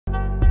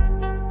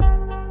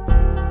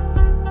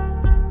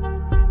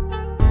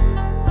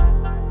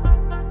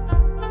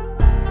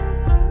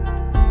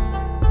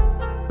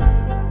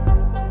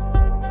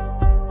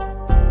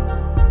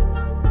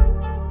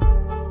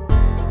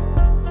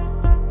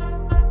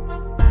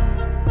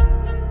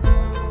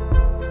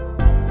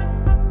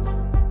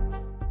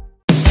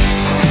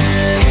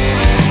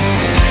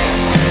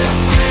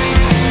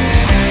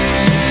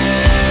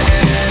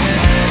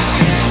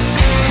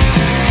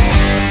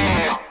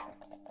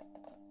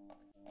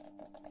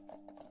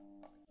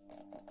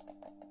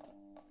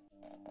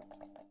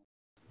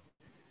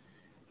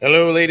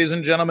Hello, ladies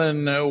and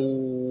gentlemen.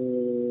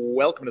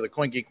 Welcome to the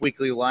CoinGeek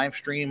Weekly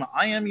Livestream.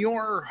 I am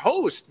your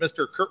host,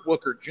 Mr. Kurt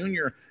Wuckert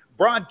Jr.,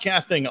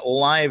 broadcasting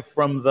live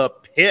from the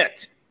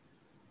pit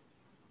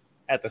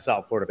at the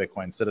South Florida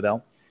Bitcoin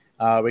Citadel.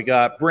 We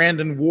got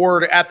Brandon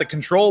Ward at the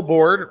control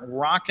board,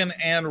 rocking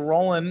and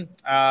rolling.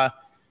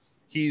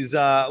 He's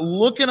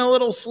looking a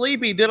little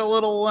sleepy,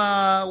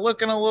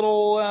 looking a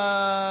little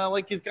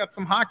like he's got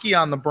some hockey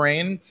on the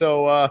brain.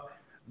 So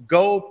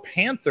go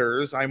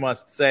Panthers, I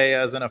must say,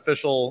 as an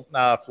official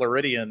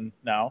Floridian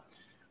now.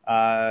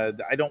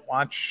 I don't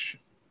watch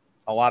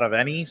a lot of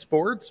any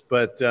sports,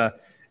 but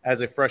as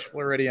a fresh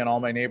Floridian,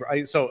 all my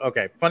neighbors.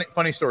 Okay,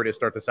 funny story to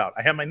start this out.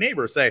 I had my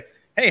neighbor say,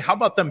 "Hey, how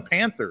about them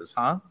Panthers,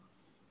 huh?"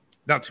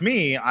 Now, to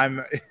me,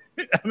 I'm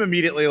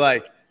immediately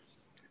like,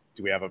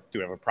 do we have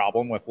a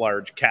problem with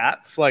large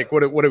cats? Like,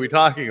 what are we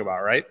talking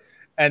about, right?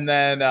 And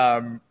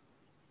then,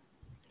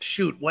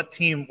 shoot, what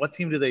team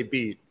do they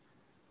beat?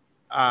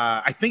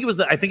 I think it was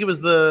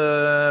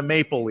the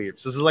Maple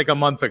Leafs. This is like a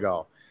month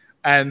ago,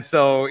 and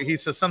so he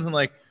says something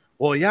like,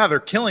 "Well, yeah, they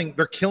killed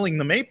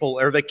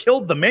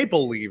the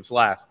Maple Leaves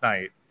last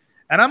night,"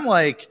 and I'm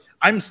like,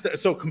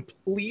 so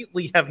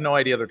completely have no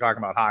idea they're talking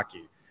about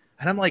hockey,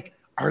 and I'm like,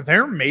 are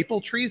there maple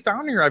trees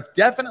down here? I've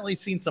definitely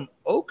seen some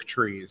oak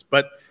trees,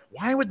 but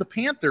why would the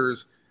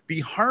Panthers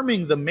be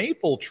harming the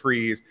maple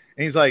trees?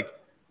 And he's like,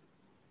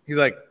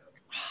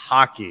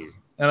 hockey,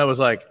 and I was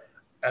like,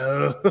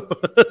 oh.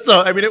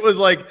 So I mean, it was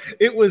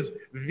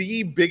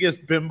the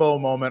biggest bimbo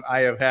moment I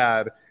have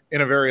had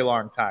in a very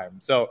long time.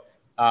 So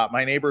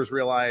my neighbors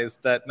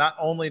realized that not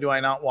only do I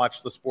not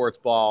watch the sports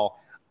ball,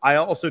 I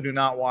also do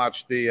not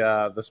watch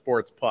the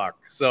sports puck.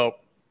 So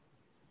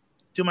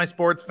to my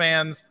sports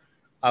fans,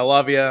 I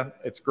love you.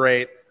 It's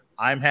great.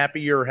 I'm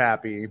happy you're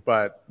happy,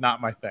 but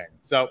not my thing.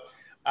 So,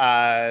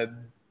 but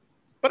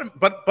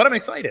I'm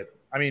excited.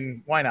 I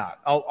mean, why not?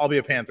 I'll be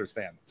a Panthers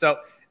fan. So,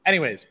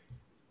 anyways,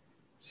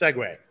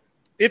 segue.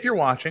 If you're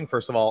watching,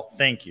 first of all,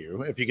 thank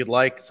you. If you could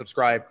like,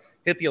 subscribe,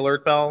 hit the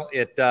alert bell.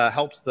 It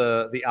helps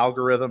the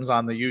algorithms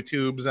on the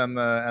YouTubes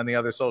and the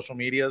other social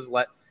medias.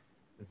 Let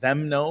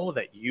them know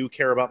that you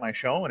care about my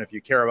show, and if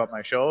you care about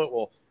my show, it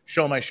will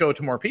show my show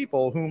to more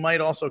people who might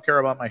also care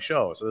about my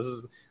show. So this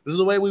is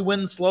the way we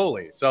win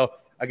slowly. So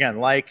again,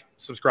 like,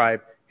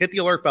 subscribe, hit the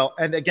alert bell.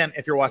 And again,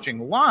 if you're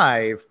watching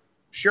live,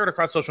 share it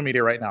across social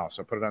media right now.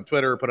 So put it on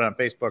Twitter, put it on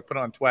Facebook, put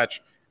it on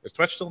Twetch. Is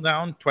Twetch still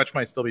down? Twetch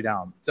might still be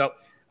down. So,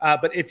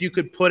 but if you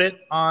could put it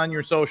on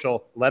your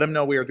social, let them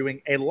know we are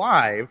doing a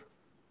live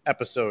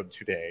episode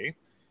today,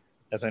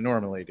 as I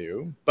normally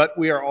do. But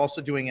we are also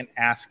doing an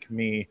Ask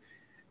Me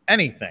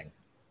Anything.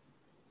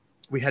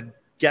 We had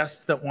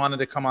guests that wanted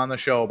to come on the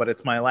show, but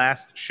it's my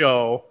last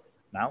show.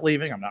 Not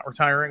leaving, I'm not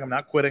retiring, I'm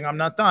not quitting, I'm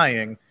not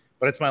dying,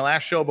 but it's my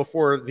last show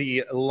before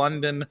the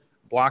London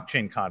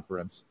Blockchain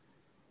Conference,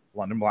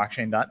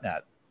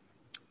 londonblockchain.net.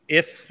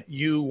 If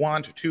you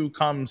want to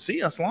come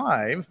see us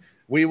live,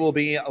 we will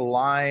be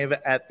live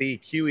at the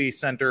QE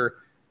Center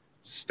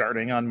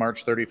starting on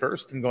March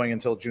 31st and going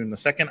until June the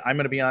 2nd. I'm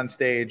going to be on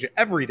stage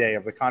every day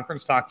of the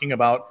conference talking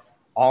about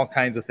all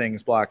kinds of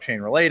things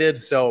blockchain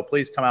related. So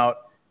please come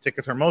out.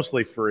 Tickets are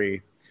mostly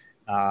free.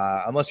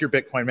 Unless you're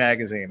Bitcoin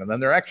Magazine, and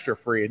then they're extra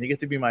free, and you get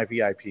to be my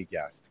VIP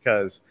guest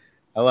because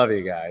I love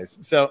you guys.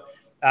 So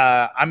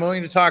I'm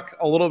going to talk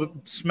a little bit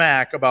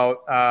smack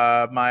about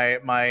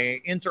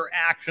my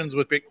interactions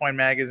with Bitcoin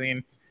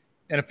Magazine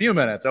in a few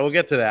minutes. I will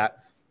get to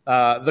that.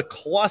 The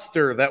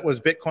cluster that was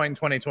Bitcoin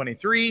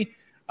 2023,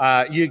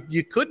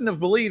 you couldn't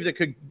have believed it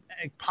could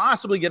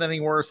possibly get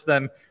any worse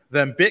than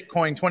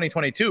Bitcoin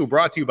 2022,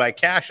 brought to you by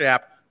Cash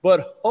App.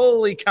 But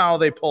holy cow,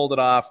 they pulled it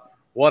off.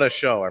 What a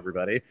show,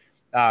 everybody.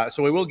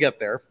 So we will get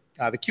there.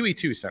 The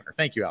QE2 Center.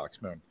 Thank you,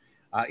 Alex Moon.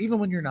 Even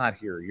when you're not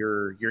here,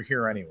 you're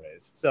here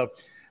anyways. So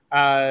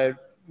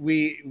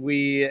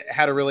we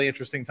had a really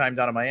interesting time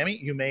down in Miami.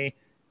 You may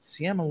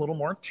see I'm a little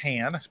more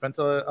tan. I spent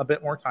a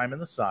bit more time in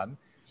the sun.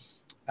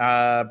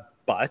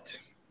 But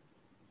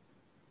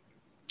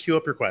cue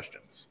up your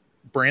questions.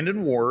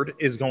 Brandon Ward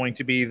is going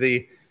to be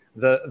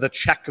the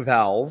check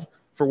valve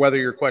for whether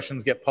your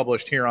questions get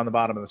published here on the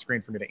bottom of the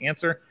screen for me to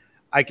answer.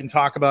 I can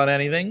talk about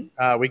anything.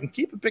 We can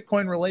keep it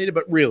Bitcoin related,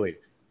 but really,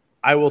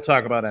 I will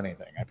talk about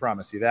anything. I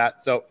promise you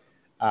that. So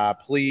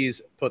please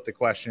put the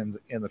questions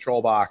in the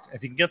troll box.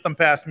 If you can get them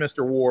past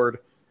Mr. Ward,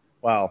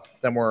 well,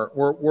 then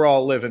we're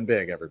all living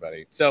big,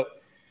 everybody. So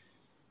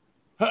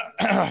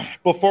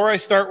before I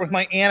start with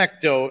my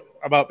anecdote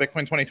about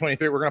Bitcoin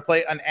 2023, we're going to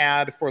play an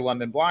ad for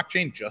London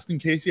Blockchain, just in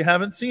case you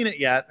haven't seen it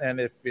yet. And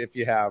if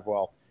you have,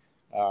 well,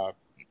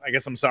 I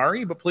guess I'm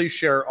sorry, but please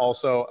share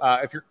also.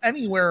 If you're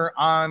anywhere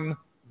on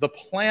the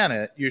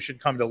planet, you should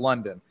come to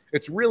London.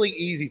 It's really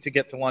easy to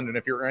get to London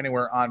if you're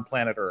anywhere on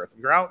planet Earth. If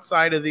you're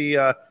outside of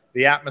the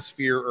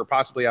atmosphere or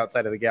possibly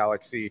outside of the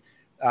galaxy,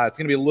 it's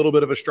going to be a little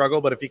bit of a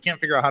struggle. But if you can't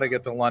figure out how to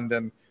get to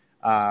London,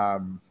 I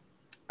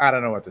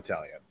don't know what to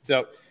tell you.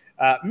 So,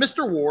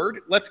 Mr. Ward,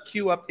 let's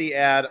cue up the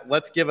ad.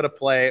 Let's give it a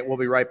play. We'll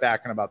be right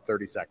back in about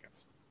 30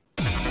 seconds.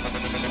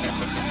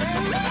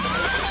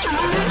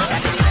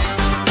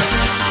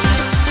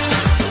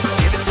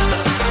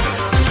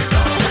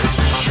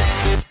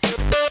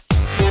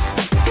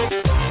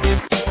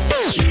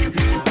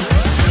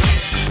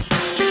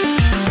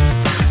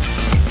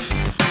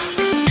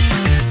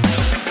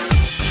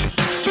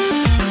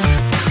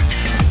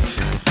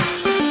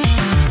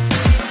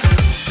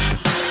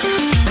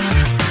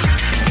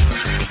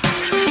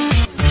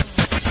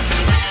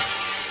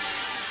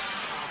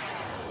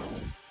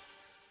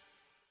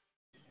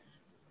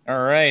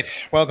 All right,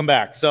 welcome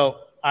back. So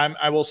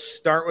I will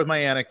start with my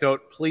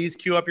anecdote. Please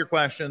queue up your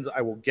questions.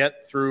 I will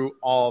get through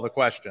all the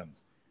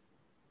questions.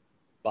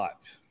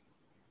 But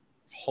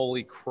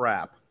holy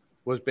crap,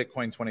 was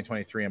Bitcoin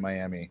 2023 in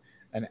Miami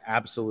an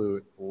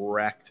absolute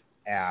wrecked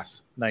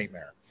ass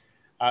nightmare.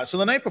 So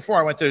the night before,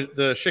 I went to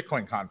the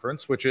Shitcoin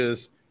conference, which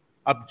is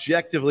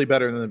objectively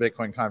better than the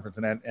Bitcoin conference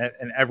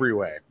in every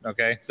way.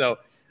 Okay, so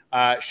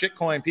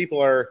Shitcoin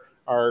people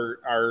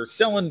are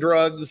selling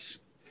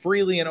drugs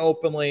freely and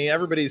openly.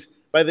 Everybody's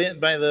by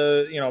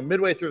the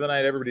midway through the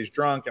night, everybody's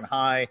drunk and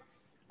high.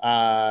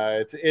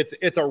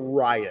 It's a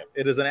riot.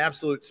 It is an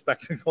absolute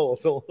spectacle.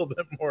 It's a little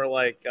bit more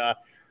like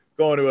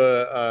going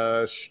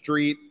to a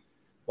street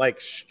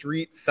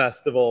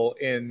festival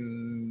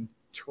in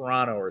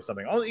Toronto or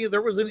something. Oh,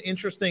 there was an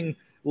interesting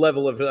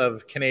level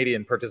of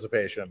Canadian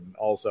participation.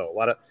 Also,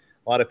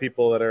 a lot of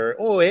people that are,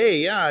 oh, hey,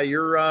 yeah,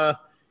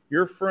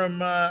 you're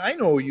from I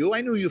know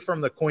you from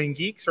the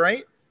CoinGeeks,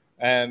 right?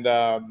 And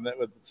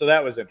so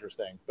that was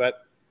interesting.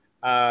 But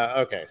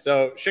okay,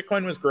 so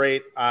Shitcoin was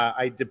great.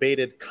 I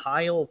debated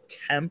Kyle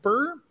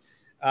Kemper.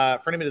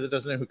 For anybody that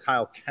doesn't know who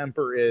Kyle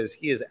Kemper is,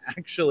 he is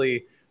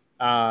actually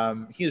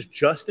he is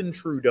Justin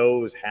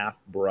Trudeau's half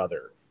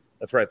brother.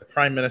 That's right, the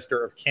Prime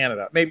Minister of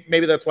Canada.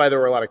 Maybe that's why there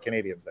were a lot of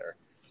Canadians there.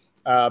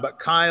 But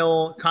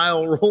Kyle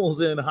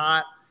rolls in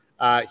hot.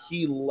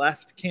 He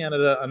left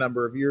Canada a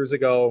number of years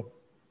ago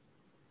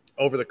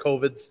over the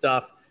COVID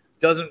stuff.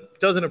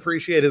 Doesn't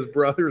appreciate his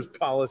brother's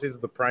policies as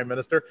the prime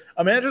minister.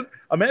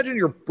 Imagine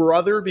your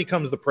brother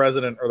becomes the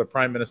president or the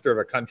prime minister of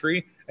a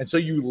country, and so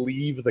you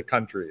leave the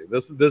country.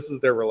 This is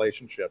their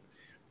relationship.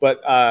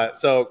 But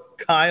so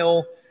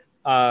Kyle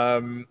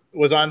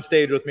was on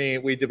stage with me.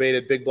 We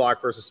debated big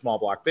block versus small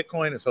block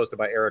Bitcoin. It's hosted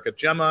by Erica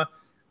Gemma,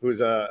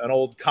 who's an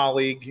old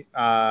colleague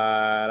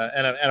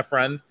and a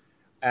friend,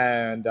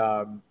 and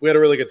we had a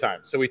really good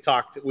time. So we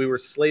talked. We were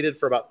slated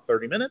for about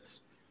 30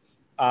 minutes.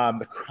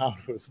 The crowd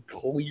was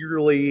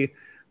clearly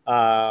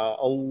a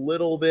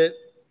little bit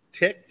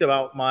ticked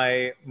about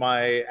my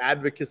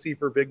advocacy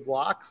for big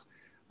blocks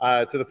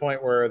to the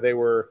point where they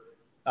were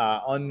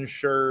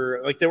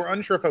unsure. Like, they were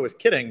unsure if I was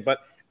kidding. But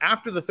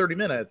after the 30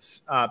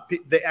 minutes,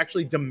 they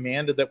actually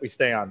demanded that we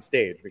stay on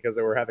stage because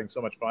they were having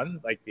so much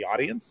fun, like the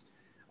audience.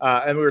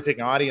 And we were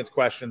taking audience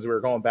questions. We were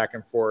going back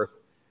and forth.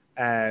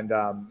 And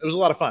it was a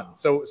lot of fun.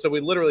 So we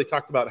literally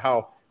talked about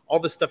how all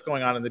this stuff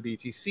going on in the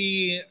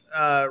BTC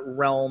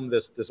realm,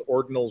 this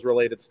ordinals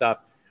related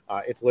stuff,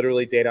 it's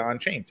literally data on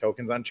chain,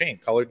 tokens on chain,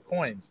 colored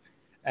coins,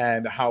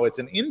 and how it's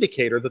an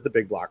indicator that the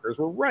big blockers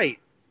were right.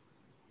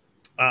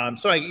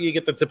 So you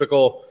get the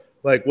typical,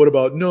 like, what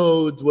about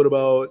nodes? What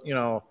about,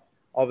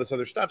 all this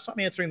other stuff? So I'm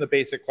answering the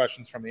basic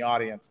questions from the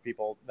audience,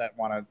 people that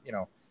want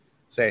to,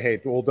 say,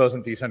 hey, well,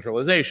 doesn't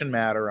decentralization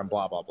matter, and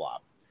blah, blah, blah.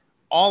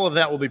 All of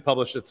that will be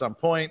published at some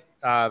point.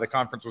 The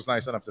conference was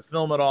nice enough to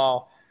film it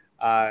all.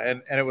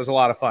 And it was a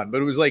lot of fun,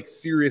 but it was like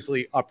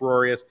seriously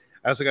uproarious.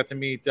 I also got to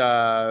meet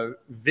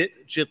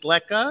Vit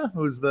Jitleka,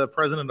 who's the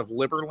president of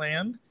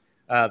Liberland,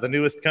 the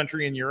newest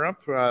country in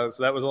Europe. So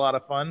that was a lot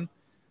of fun.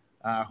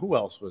 Who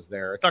else was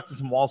there? I talked to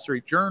some Wall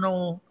Street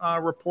Journal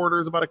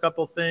reporters about a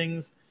couple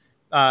things.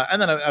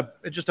 And then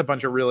just a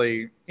bunch of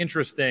really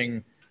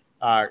interesting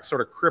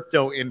sort of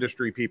crypto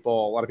industry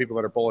people, a lot of people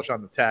that are bullish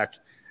on the tech,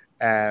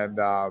 and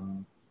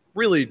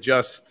really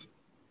just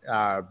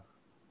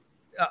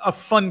a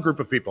fun group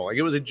of people. Like,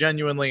 it was a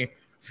genuinely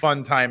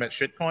fun time at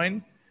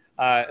Shitcoin.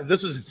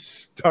 This was in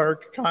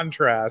stark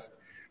contrast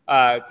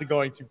to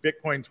going to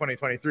Bitcoin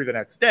 2023 the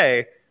next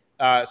day.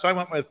 So I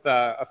went with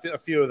a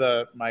few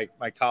of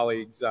my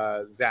colleagues,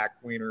 Zach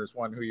Wieners,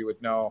 one who you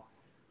would know,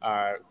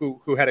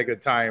 who had a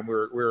good time. We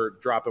were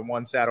dropping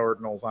one sat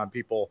ordinals on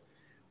people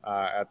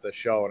at the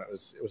show, and it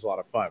was a lot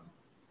of fun.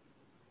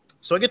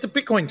 So I get to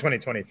Bitcoin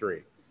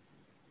 2023,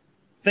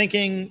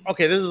 thinking,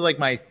 okay, this is like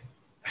my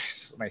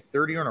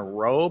 30th in a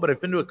row, but I've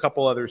been to a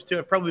couple others too.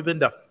 I've probably been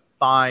to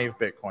 5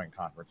 Bitcoin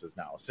conferences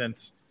now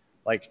since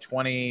like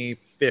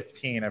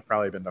 2015. I've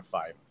probably been to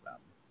 5 of them.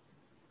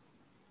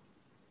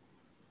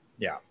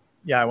 Yeah.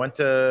 I went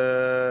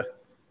to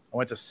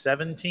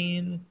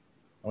 17.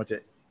 I went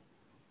to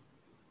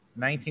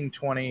 19,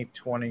 20,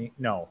 20.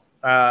 No,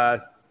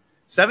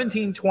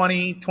 17,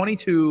 20,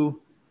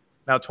 22.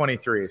 Now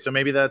 23. So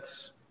maybe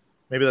that's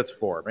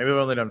 4. Maybe I've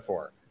only done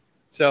 4.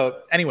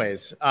 So,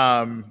 anyways.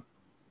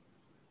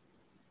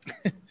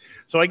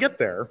 So I get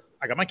there.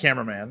 I got my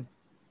cameraman,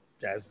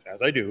 as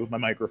I do, my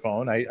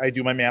microphone. I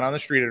do my man on the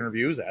street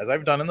interviews, as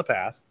I've done in the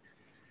past.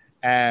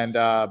 And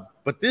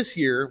but this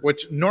year,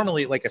 which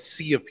normally like a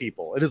sea of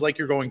people, it is like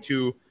you're going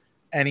to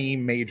any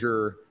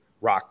major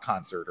rock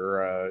concert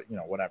or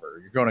whatever.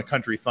 You're going to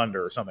Country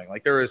Thunder or something.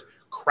 Like, there is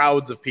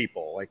crowds of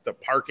people. Like, the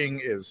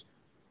parking is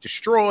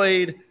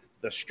destroyed.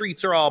 The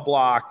streets are all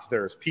blocked.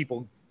 There's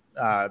people,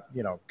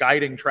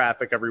 guiding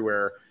traffic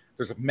everywhere.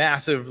 There's a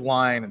massive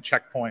line and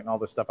checkpoint and all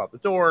this stuff out the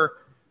door.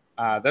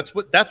 That's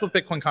what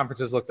Bitcoin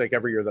conferences look like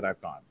every year that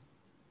I've gone.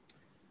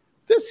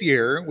 This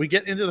year, we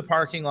get into the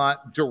parking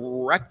lot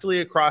directly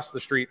across the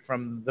street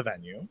from the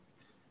venue,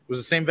 was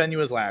the same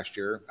venue as last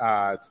year.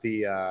 It's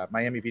the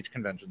Miami Beach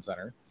Convention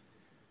Center.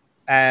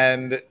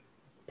 And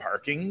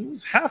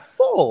parking's half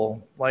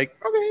full. Like,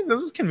 okay,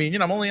 this is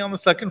convenient. I'm only on the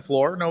second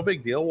floor. No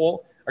big deal.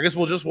 Well, I guess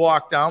we'll just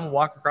walk down,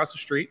 walk across the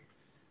street.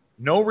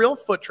 No real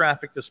foot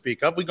traffic to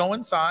speak of. We go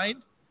inside.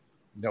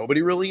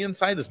 Nobody really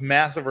inside this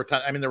massive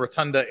rotunda. I mean, the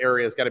rotunda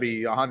area has got to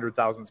be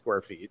 100,000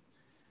 square feet.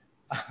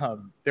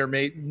 There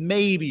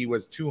maybe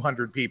was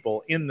 200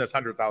 people in this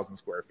 100,000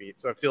 square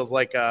feet. So it feels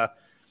like a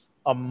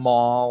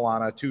mall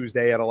on a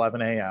Tuesday at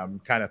 11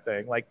 a.m. kind of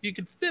thing. Like, you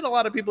could fit a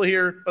lot of people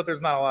here, but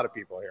there's not a lot of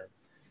people here.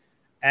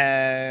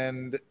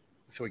 And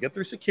so we get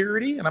through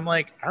security, and I'm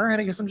like, all right,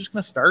 I guess I'm just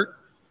going to start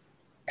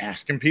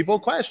asking people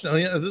questions.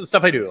 You know, the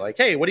stuff I do, like,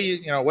 hey, what do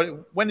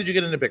you, when did you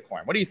get into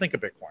Bitcoin? What do you think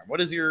of Bitcoin?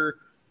 What is your,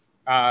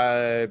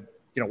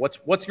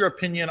 what's your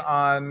opinion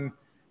on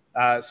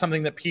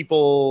something that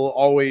people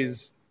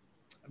always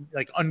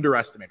like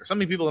underestimate, or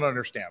something people don't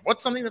understand?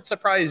 What's something that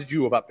surprised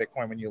you about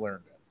Bitcoin when you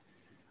learned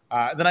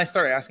it? Then I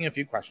started asking a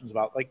few questions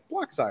about like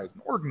block size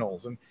and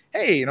ordinals, and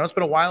hey, it's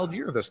been a wild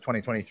year, this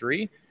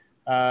 2023.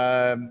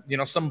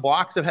 Some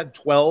blocks have had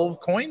 12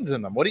 coins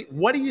in them.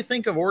 What do you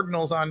think of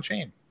ordinals on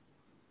chain?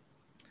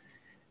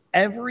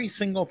 Every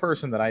single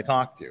person that I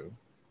talked to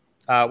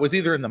was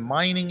either in the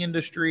mining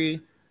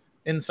industry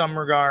in some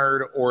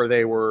regard, or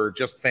they were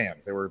just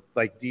fans. They were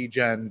like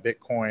degen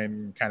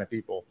Bitcoin kind of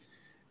people.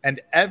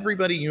 And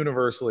everybody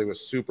universally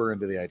was super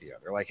into the idea.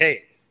 They're like,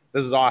 hey,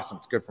 this is awesome.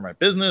 It's good for my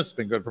business. It's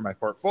been good for my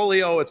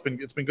portfolio. It's been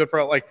good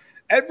for, like,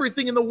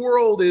 everything in the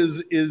world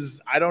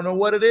is I don't know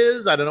what it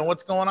is. I don't know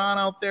what's going on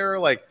out there.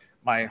 Like,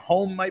 my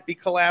home might be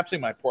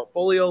collapsing. My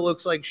portfolio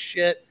looks like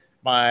shit.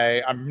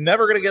 I'm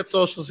never going to get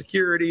Social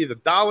Security. The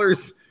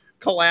dollar's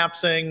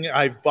collapsing.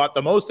 I've bought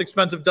the most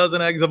expensive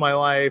dozen eggs of my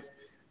life,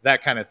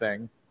 that kind of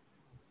thing.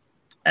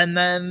 And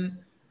then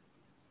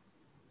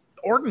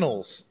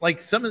ordinals,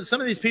 like some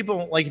of these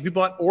people, like if you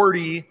bought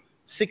Ordi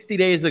 60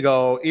 days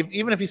ago,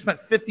 even if you spent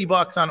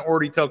 $50 on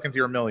Ordi tokens,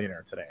 you're a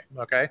millionaire today.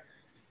 Okay.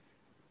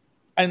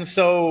 And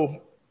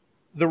so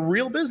the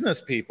real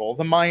business people,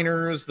 the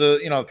miners,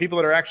 the people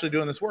that are actually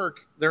doing this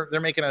work, they're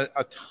making a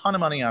ton of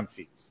money on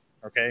fees.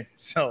 Okay.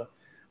 So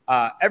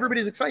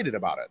everybody's excited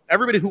about it.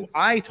 Everybody who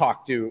I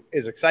talk to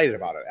is excited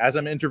about it as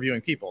I'm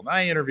interviewing people. And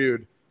I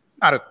interviewed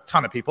not a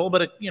ton of people,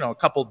 but a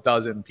couple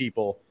dozen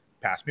people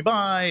pass me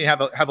by,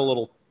 have a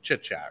little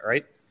chit chat,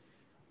 right?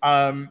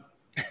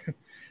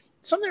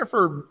 So I'm there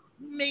for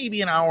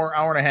maybe an hour,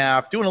 hour and a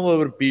half, doing a little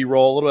bit of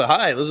B-roll, a little bit.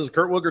 Hi, this is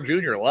Kurt Wuckert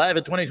Jr. live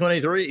at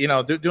 2023. Doing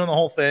the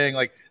whole thing.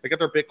 Like, they got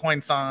their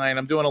Bitcoin sign.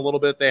 I'm doing a little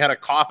bit. They had a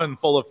coffin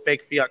full of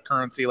fake fiat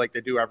currency, like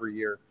they do every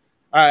year.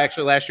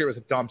 Actually, last year it was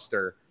a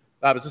dumpster.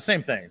 It's the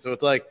same thing. So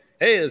it's like,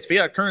 hey, is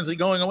fiat currency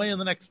going away in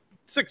the next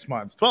 6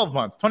 months, 12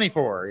 months,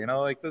 24?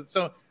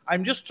 So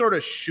I'm just sort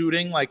of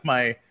shooting like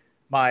my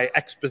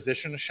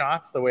exposition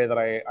shots the way that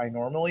I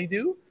normally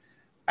do,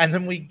 and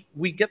then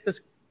we get this.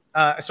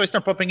 So I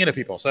start bumping into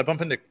people. So I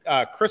bump into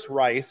Chris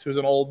Rice, who's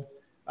an old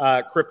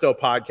crypto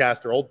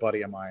podcaster, old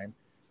buddy of mine.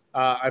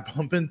 I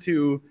bump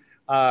into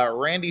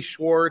Randy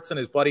Schwartz and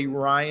his buddy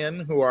Ryan,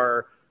 who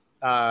are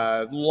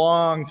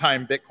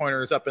longtime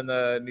Bitcoiners up in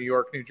the New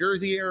York, New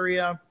Jersey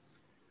area.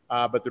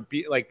 But they're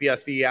like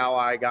BSV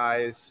ally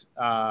guys.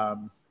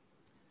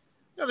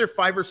 There are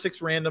 5 or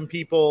 6 random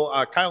people.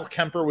 Kyle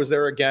Kemper was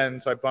there again,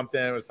 so I bumped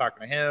in and was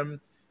talking to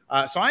him.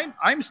 So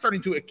I'm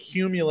starting to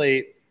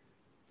accumulate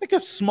like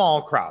a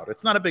small crowd.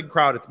 It's not a big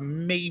crowd. It's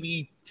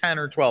maybe 10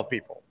 or 12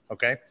 people,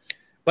 okay?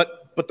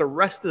 But the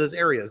rest of this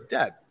area is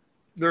dead.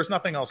 There's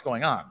nothing else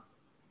going on.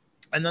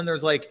 And then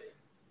there's like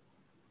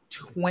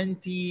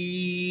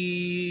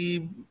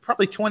 20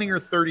 or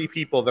 30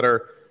 people that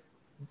are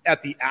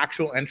at the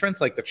actual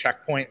entrance, like the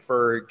checkpoint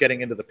for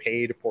getting into the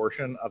paid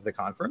portion of the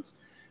conference,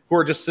 who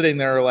are just sitting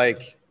there.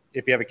 Like,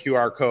 if you have a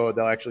QR code,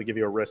 they'll actually give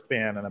you a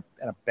wristband and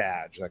a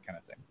badge, that kind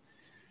of thing.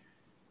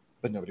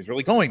 But nobody's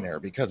really going there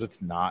because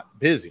it's not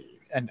busy.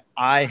 And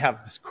I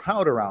have this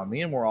crowd around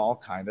me, and we're all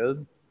kind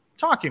of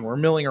talking. We're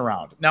milling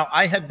around. Now,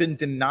 I had been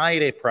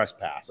denied a press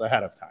pass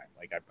ahead of time.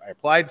 Like, I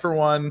applied for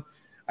one.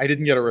 I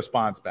didn't get a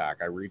response back.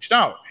 I reached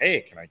out.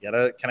 Hey, can I get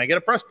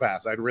a press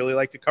pass? I'd really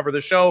like to cover the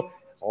show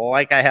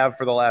like I have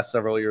for the last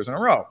several years in a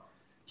row.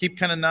 Keep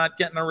kind of not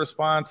getting a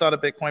response out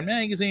of Bitcoin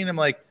Magazine. I'm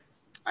like,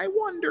 I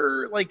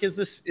wonder, like, is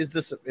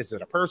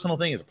it a personal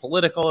thing? Is it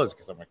political? Is it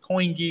because I'm a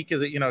CoinGeek?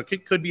 Is it,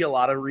 it could be a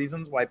lot of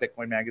reasons why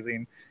Bitcoin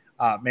Magazine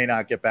may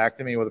not get back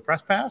to me with a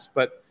press pass,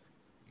 but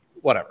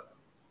whatever.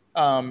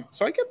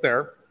 So I get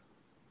there,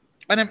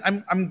 and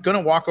I'm going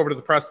to walk over to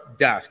the press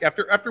desk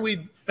after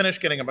we finish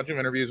getting a bunch of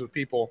interviews with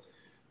people.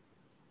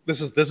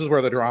 This is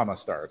where the drama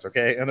starts.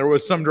 Okay. And there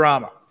was some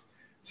drama.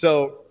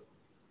 So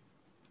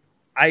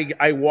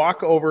I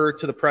walk over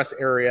to the press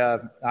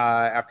area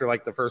after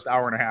like the first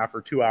hour and a half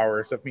or 2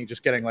 hours of me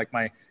just getting like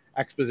my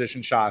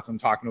exposition shots and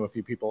talking to a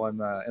few people in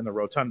the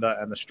rotunda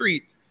and the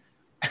street.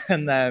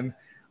 And then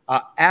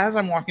as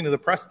I'm walking to the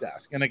press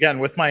desk, and again,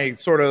 with my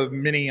sort of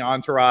mini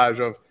entourage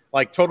of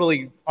like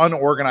totally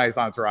unorganized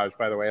entourage,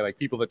 by the way, like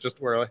people that just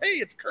were like, hey,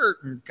 it's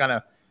Kurt, and kind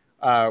of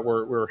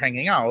we're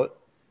hanging out.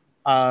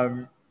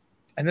 And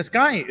this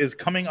guy is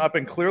coming up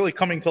and clearly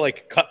coming to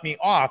like cut me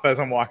off as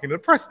I'm walking to the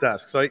press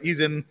desk. So he's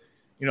in,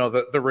 you know,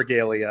 the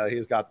regalia.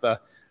 He's got the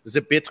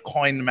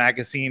Bitcoin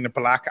magazine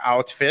black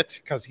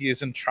outfit because he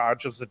is in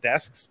charge of the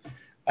desks.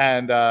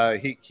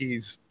 And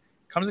he's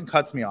comes and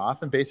cuts me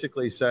off and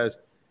basically says,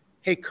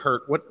 "Hey,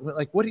 Kurt, what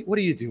are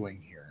you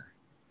doing here?"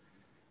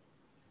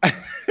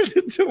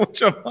 To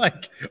which I'm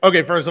like,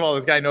 okay, first of all,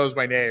 this guy knows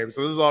my name,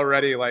 so this is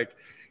already like,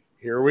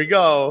 here we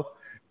go.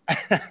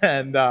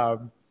 And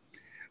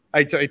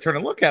I turned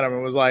and looked at him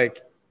and was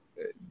like,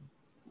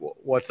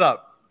 "What's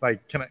up?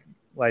 Like, can I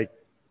like,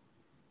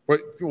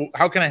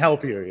 how can I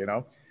help you?" You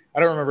know, I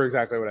don't remember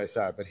exactly what I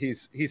said, but he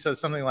says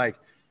something like,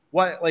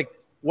 "What? Like,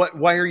 what?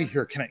 Why are you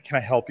here? Can I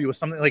help you with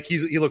something?" Like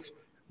he looks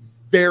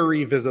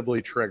very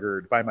visibly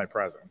triggered by my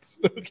presence.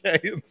 Okay,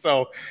 and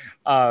so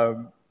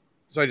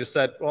I just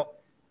said,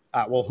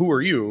 well, who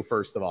are you,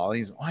 first of all? And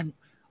he's,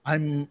 I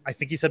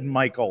think he said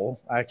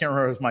Michael. I can't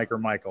remember if it was Mike or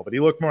Michael, but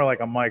he looked more like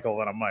a Michael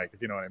than a Mike,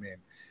 if you know what I mean.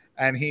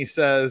 And he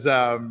says,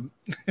 well,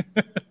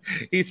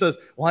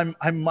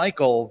 I'm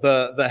Michael,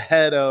 the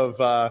head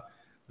of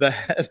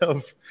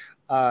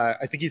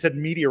I think he said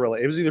media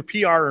relations. It was either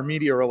PR or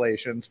media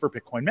relations for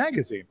Bitcoin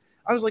Magazine.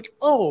 I was like,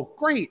 oh,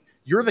 great.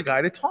 You're the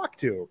guy to talk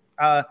to.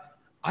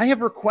 I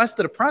have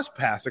requested a press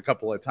pass a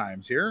couple of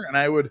times here, and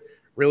I would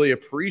really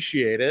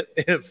appreciate it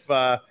if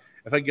I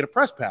could get a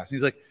press pass. And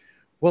he's like,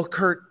 well,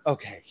 Kurt,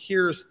 okay,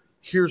 here's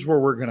where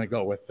we're going to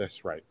go with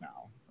this right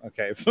now.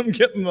 Okay, so I'm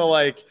getting the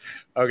like,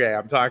 okay,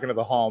 I'm talking to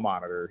the hall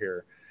monitor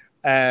here.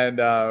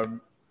 And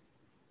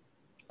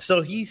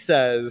so he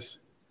says,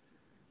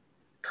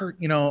 Kurt,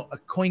 you know, a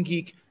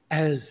CoinGeek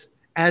as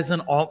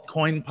an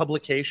altcoin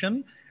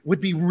publication would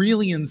be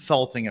really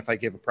insulting if I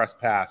gave a press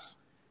pass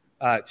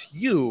to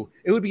you.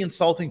 It would be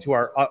insulting to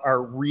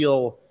our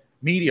real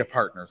media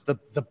partners. The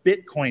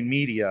Bitcoin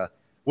media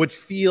would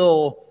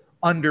feel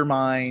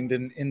undermined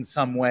in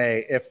some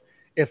way if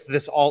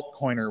this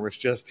altcoiner was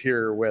just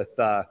here with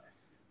a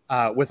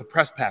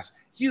press pass.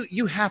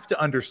 You have to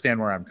understand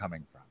where I'm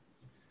coming from.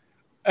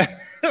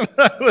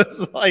 I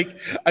was like,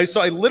 I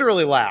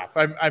literally laugh.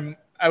 I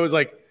was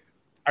like,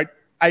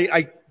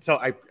 I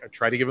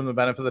tried to give him the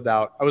benefit of the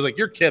doubt. I was like,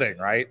 you're kidding,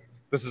 right?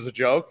 This is a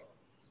joke.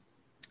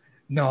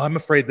 No, I'm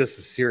afraid this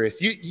is serious.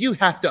 You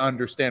have to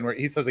understand where,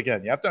 he says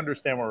again, you have to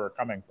understand where we're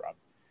coming from.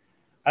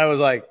 I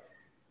was like,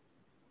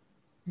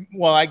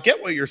 well, I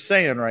get what you're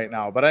saying right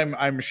now, but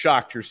I'm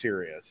shocked you're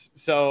serious.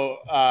 So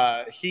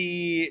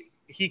he's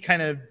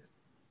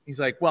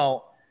like,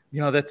 well,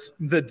 you know, that's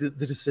the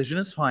decision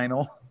is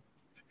final.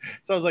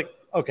 So I was like,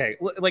 okay,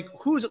 like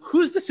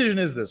whose decision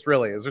is this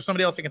really? Is there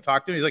somebody else I can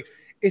talk to? He's like,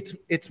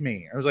 it's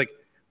me. I was like,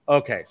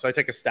 okay. So I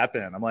take a step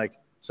in. I'm like,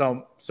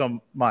 so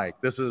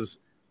Mike, this is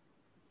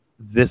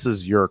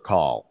your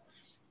call.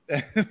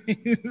 And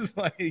he's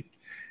like,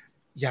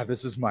 yeah,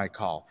 this is my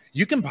call.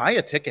 You can buy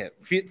a ticket.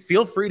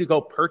 Feel free to go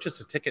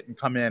purchase a ticket and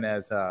come in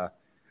as an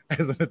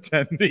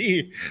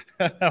attendee.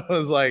 I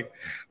was like,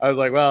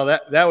 well,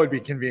 that would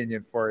be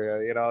convenient for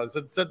you. You know,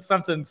 said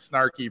something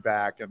snarky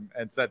back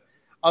and said,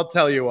 I'll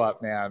tell you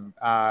what, man,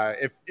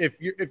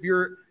 if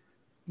you're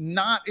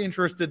not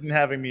interested in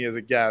having me as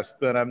a guest,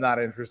 then I'm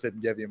not interested in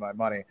giving you my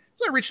money.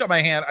 So I reached out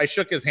my hand. I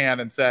shook his hand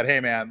and said,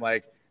 hey, man,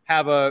 like,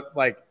 have a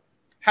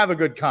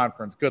good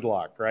conference. Good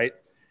luck. Right.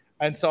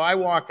 And so I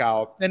walk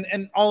out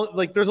and all,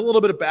 like, there's a little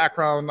bit of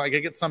background. Like, I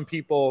get some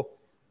people.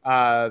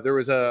 There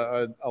was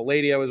a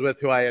lady I was with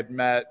who I had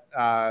met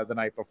the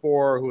night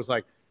before who was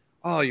like,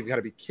 oh, you've got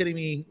to be kidding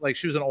me. Like,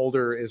 she was an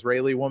older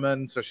Israeli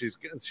woman. So she's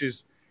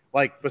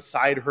like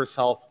beside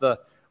herself.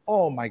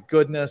 Oh my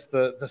goodness,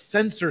 the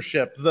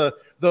censorship, the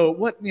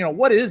what, you know,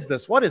 what is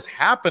this? What is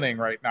happening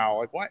right now?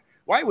 Like,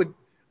 why would,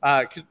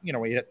 cause, you know,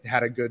 we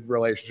had a good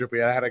relationship. We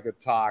had a good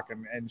talk.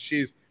 And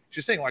she's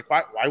saying, like,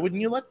 why wouldn't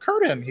you let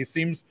Kurt in? He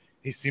seems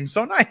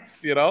so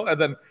nice, you know?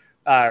 And then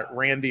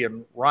Randy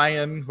and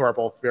Ryan, who are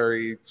both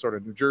very sort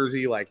of New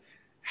Jersey, like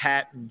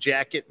hat and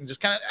jacket, and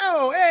just kind of,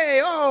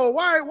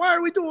 why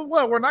are we doing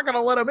what? We're not going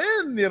to let him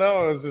in, you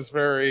know? It was just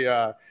very,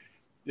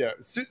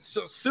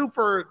 so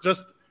super,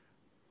 just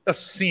a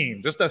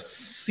scene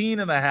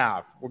and a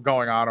half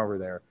going on over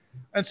there.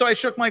 And so I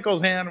shook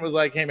Michael's hand and was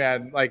like, hey,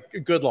 man, like,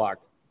 good luck.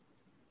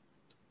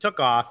 Took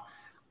off.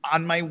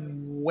 On my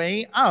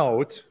way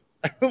out,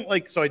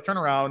 like, so I turn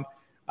around.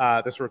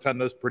 This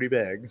rotunda is pretty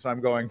big. So I'm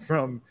going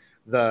from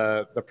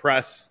the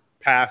press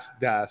pass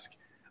desk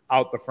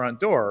out the front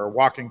door,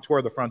 walking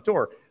toward the front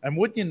door. And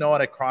wouldn't you know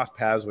it, I crossed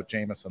paths with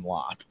Jameson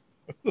Lopp.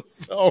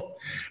 So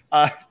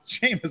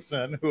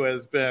Jameson, who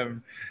has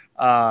been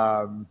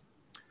a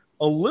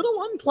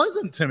little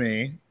unpleasant to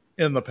me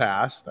in the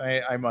past,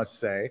 I must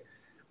say,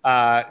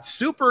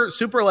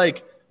 super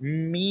like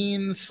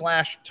mean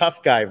 /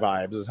 tough guy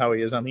vibes is how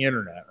he is on the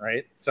internet,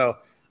 right? So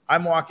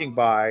I'm walking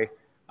by.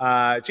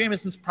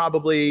 Jameson's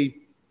probably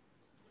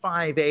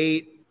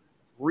 5'8",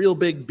 real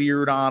big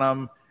beard on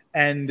him,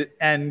 and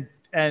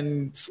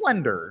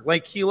slender.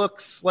 Like, he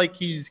looks like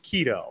he's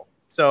keto.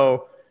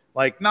 So,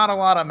 like, not a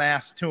lot of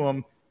mass to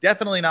him.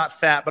 Definitely not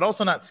fat, but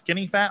also not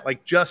skinny fat,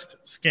 like just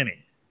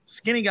skinny.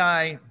 Skinny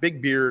guy,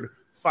 big beard,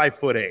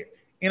 5'8".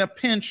 In a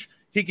pinch,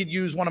 he could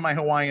use one of my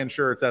Hawaiian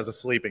shirts as a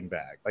sleeping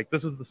bag. Like,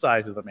 this is the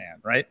size of the man,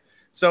 right?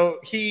 So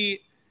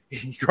he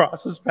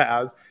crosses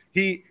paths.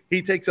 He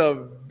takes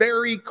a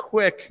very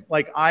quick,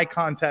 like, eye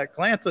contact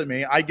glance at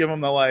me. I give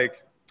him the,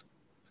 like,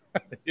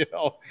 you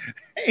know,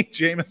 hey,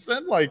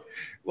 Jameson,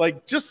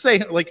 like just say,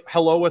 like,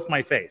 hello with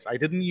my face. I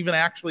didn't even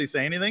actually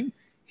say anything.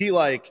 He,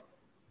 like,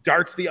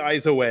 darts the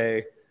eyes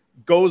away,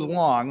 goes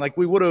long. Like,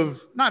 we would have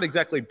not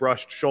exactly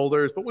brushed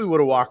shoulders, but we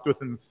would have walked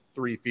within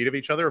 3 feet of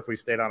each other if we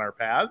stayed on our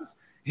paths.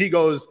 He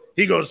goes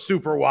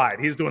super wide.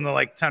 He's doing the,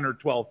 like, 10 or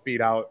 12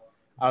 feet out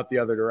the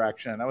other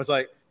direction. I was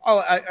like, oh,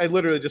 I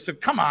literally just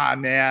said, come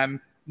on, man.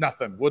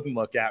 Nothing. Wouldn't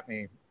look at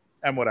me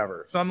and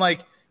whatever. So I'm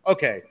like,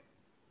 okay,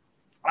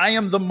 I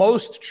am the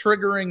most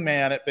triggering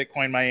man at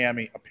Bitcoin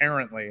Miami,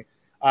 apparently,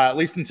 at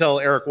least until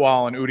Eric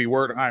Wall and Udi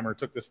Wertheimer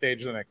took the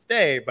stage the next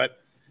day.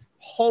 But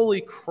holy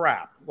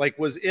crap, like,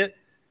 was it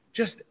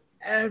just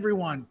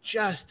everyone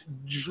just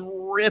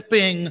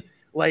dripping,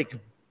 like,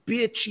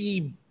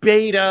 bitchy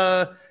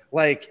beta,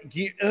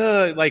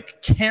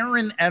 like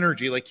Karen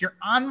energy, like, you're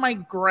on my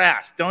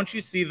grass, don't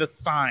you see the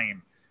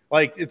sign?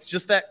 Like, it's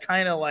just that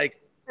kind of,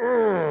 like,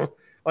 ugh.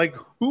 Like,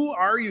 who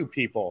are you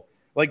people?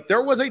 Like,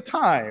 there was a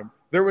time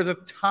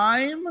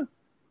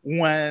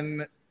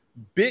when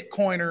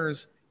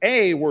Bitcoiners,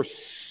 were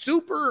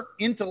super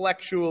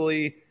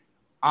intellectually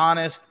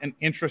honest and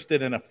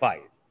interested in a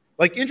fight.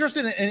 Like,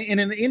 interested in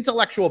an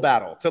intellectual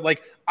battle. To,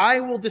 like,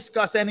 I will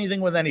discuss anything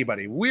with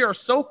anybody. We are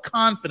so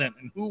confident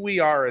in who we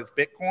are as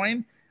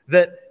Bitcoin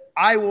that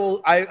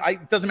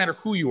it doesn't matter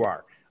who you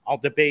are. I'll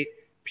debate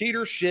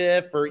Peter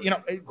Schiff or, you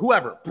know,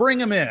 whoever. Bring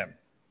him in.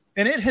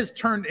 And it has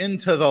turned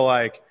into the,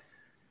 like,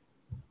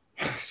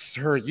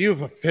 sir,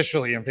 you've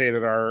officially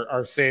invaded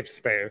our safe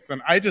space.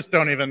 And I just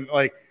don't even,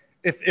 like,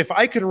 if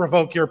I could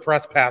revoke your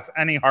press pass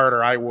any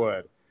harder, I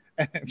would.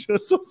 And it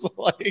just was,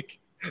 like,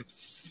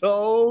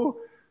 so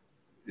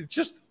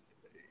just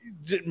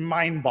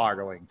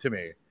mind-boggling to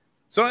me.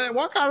 So I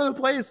walk out of the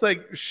place,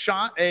 like,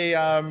 shot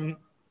and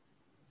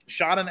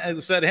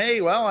said,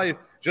 hey, well, I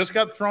just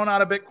got thrown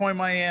out of Bitcoin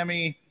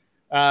Miami.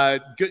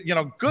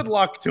 Good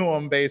luck to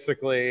him,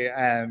 basically.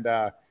 And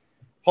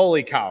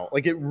holy cow,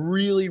 like, it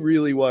really,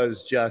 really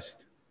was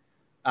just,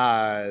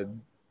 it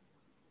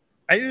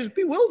was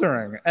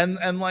bewildering.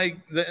 And like,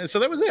 so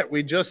that was it.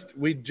 We just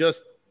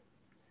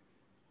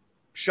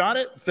shot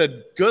it,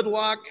 said good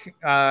luck,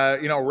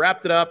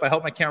 wrapped it up. I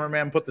helped my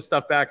cameraman put the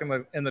stuff back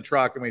in the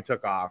truck, and we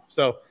took off.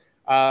 So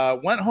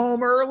went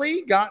home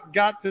early,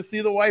 got to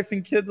see the wife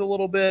and kids a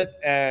little bit,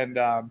 and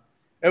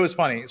it was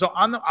funny. So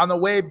on the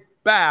way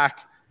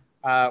back,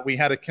 we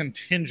had a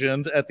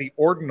contingent at the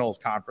Ordinals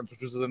conference,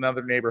 which was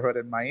another neighborhood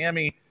in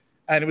Miami,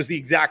 and it was the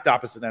exact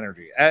opposite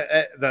energy.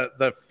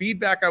 The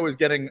feedback I was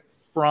getting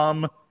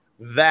from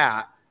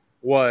that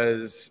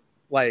was,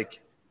 like,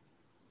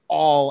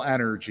 all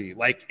energy,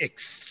 like,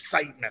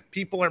 excitement.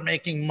 People are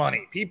making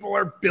money. People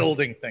are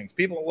building things.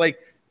 People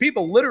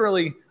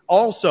literally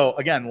also,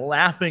 again,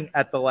 laughing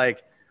at the,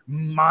 like,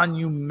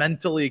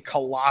 monumentally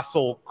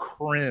colossal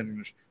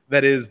cringe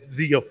that is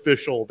the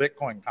official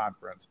Bitcoin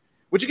conference.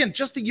 Which, again,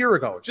 just a year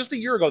ago,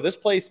 this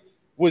place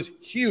was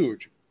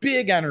huge,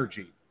 big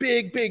energy,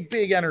 big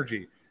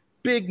energy,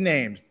 big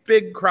names,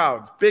 big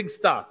crowds, big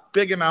stuff,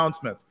 big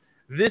announcements.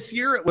 This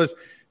year it was,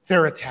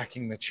 they're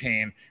attacking the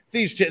chain.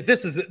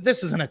 This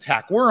is an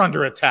attack. We're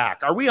under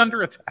attack. Are we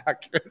under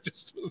attack? It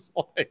just was,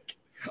 like,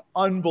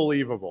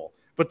 unbelievable.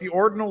 But the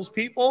Ordinals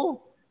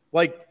people,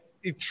 like,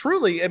 it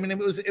truly, I mean, it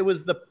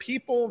was the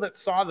people that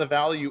saw the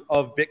value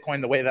of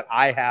Bitcoin the way that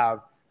I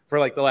have for,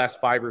 like, the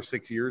last 5 or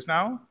 6 years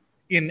now.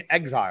 In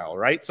exile,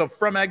 right? So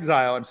from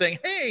exile, I'm saying,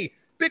 hey,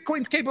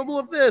 Bitcoin's capable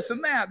of this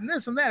and that and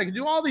this and that. It can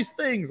do all these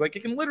things. Like,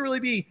 it can literally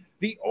be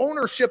the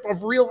ownership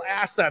of real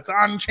assets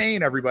on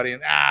chain, everybody.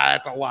 And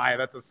that's a lie.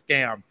 That's a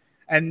scam.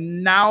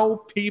 And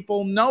now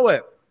people know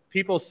it.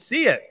 People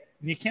see it.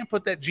 And you can't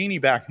put that genie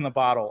back in the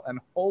bottle. And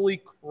holy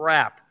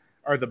crap,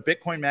 are the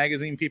Bitcoin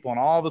Magazine people and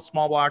all the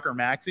small blocker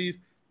maxis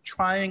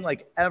trying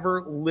like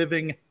ever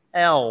living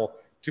hell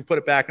to put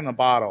it back in the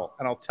bottle.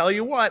 And I'll tell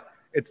you what,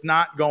 it's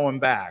not going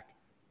back.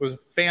 It was a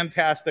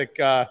fantastic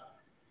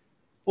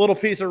little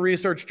piece of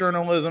research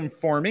journalism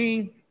for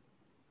me.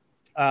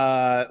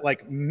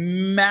 Like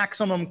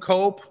maximum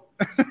cope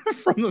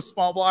from the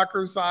small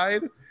blocker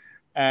side.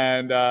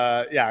 And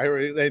yeah,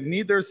 they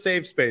need their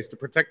safe space to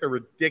protect the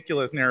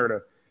ridiculous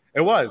narrative.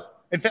 It was.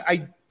 In fact,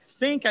 I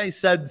think I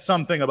said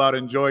something about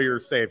enjoy your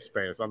safe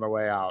space on the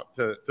way out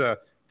to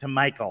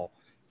Michael.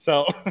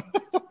 So,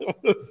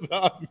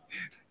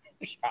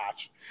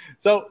 gosh.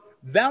 So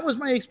that was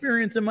my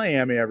experience in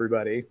Miami,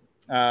 everybody.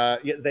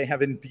 They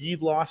have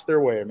indeed lost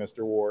their way, Mr.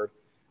 Ward.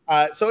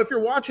 So if you're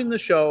watching the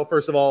show,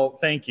 first of all,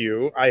 thank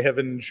you. I have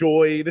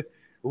enjoyed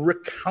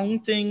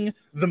recounting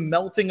the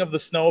melting of the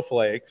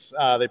snowflakes.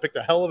 They picked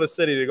a hell of a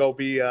city to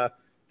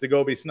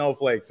go be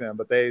snowflakes in,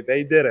 but they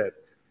did it.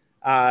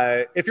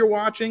 If you're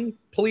watching,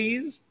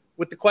 please,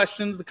 with the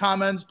questions, the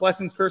comments,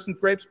 blessings, cursings,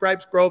 grapes,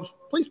 gripes, grobes,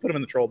 please put them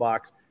in the troll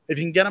box. if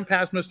you can get them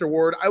past Mr.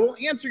 Ward, I will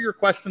answer your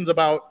questions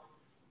about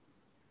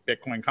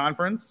Bitcoin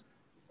conference,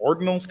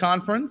 Ordinals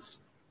conference,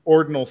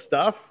 Ordinal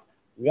stuff,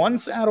 one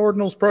SAT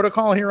Ordinals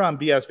protocol here on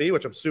BSV,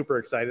 which I'm super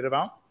excited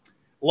about,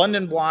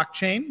 London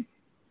blockchain.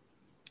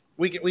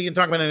 We can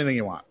talk about anything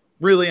you want,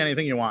 really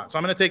anything you want. So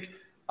I'm going to take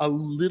a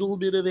little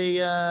bit of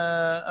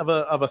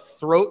a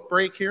throat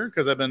break here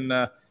because I've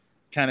been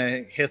kind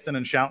of hissing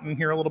and shouting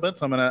here a little bit.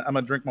 So I'm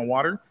gonna drink my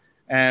water,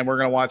 and we're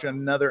gonna watch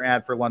another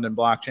ad for London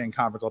Blockchain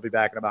Conference. I'll be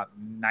back in about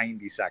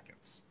 90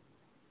 seconds.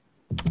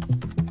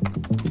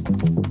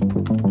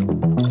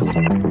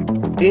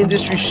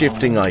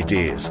 Industry-shifting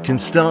ideas can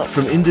start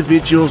from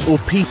individuals or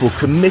people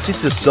committed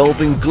to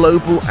solving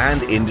global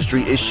and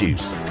industry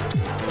issues.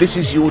 This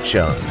is your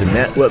chance to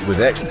network with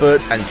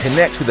experts and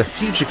connect with a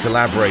future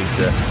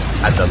collaborator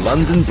at the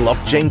London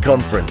Blockchain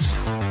Conference.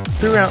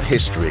 Throughout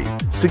history,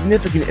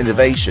 significant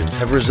innovations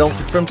have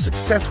resulted from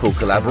successful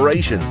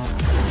collaborations.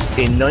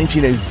 In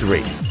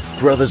 1903,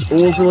 brothers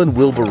Orville and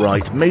Wilbur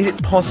Wright made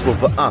it possible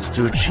for us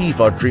to achieve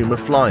our dream of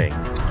flying.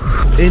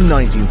 In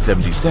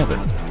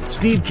 1977,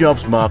 Steve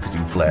Jobs'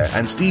 marketing flair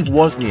and Steve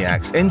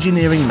Wozniak's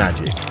engineering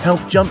magic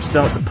helped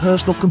jumpstart the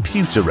personal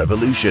computer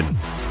revolution.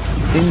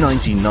 In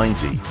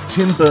 1990,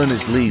 Tim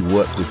Berners-Lee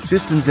worked with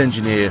systems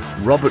engineer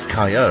Robert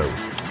Cailliau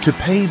to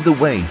pave the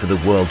way for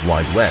the World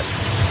Wide Web.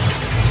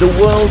 The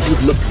world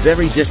would look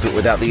very different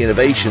without the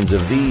innovations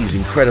of these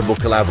incredible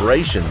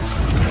collaborations.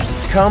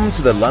 Come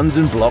to the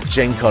London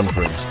Blockchain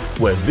Conference,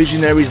 where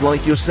visionaries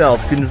like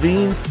yourself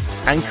convene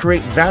and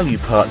create value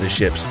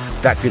partnerships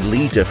that could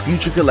lead to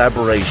future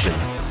collaboration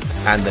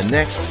and the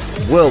next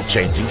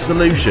world-changing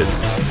solution.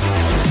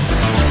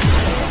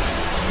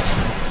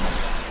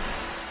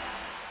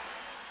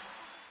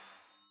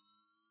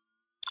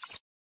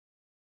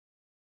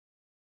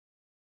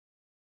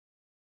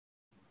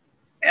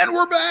 And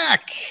we're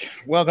back.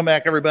 Welcome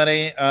back,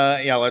 everybody.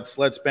 Yeah,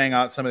 let's bang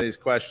out some of these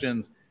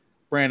questions.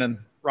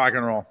 Brandon, rock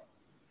and roll.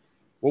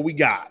 What we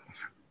got?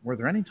 Were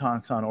there any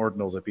talks on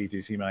Ordinals at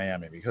BTC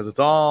Miami? Because it's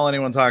all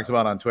anyone talks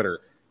about on Twitter.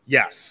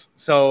 Yes.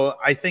 So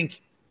I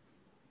think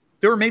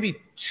there were maybe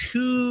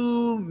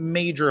two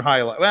major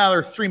highlights. Well, there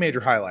are three major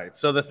highlights.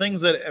 So the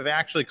things that have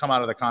actually come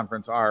out of the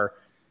conference are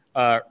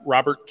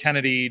Robert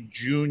Kennedy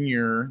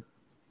Jr.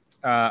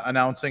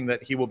 Announcing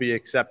that he will be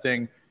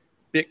accepting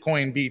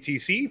Bitcoin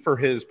BTC for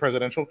his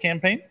presidential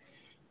campaign.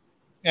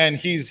 And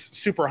he's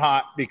super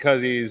hot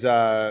because he's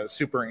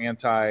super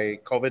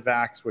anti-COVID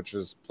vax, which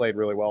has played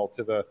really well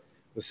to the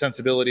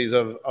sensibilities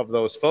of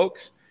those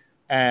folks.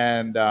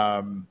 And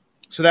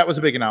so that was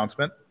a big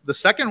announcement. The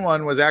second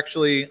one was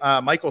actually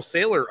Michael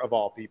Saylor, of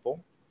all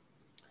people,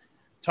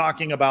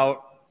 talking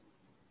about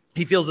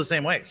he feels the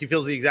same way. He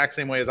feels the exact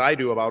same way as I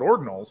do about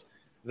Ordinals,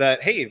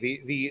 that, hey,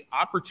 the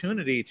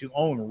opportunity to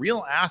own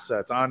real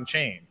assets on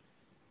chain,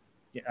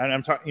 and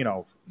I'm talking,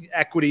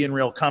 equity in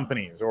real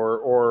companies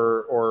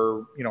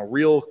or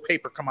real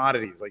paper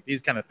commodities, like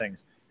these kind of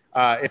things.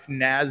 If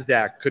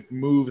NASDAQ could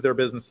move their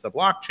business to the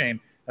blockchain,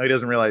 now he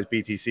doesn't realize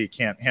BTC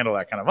can't handle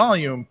that kind of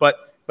volume, but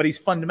he's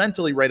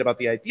fundamentally right about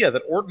the idea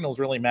that Ordinals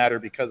really matter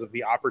because of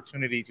the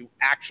opportunity to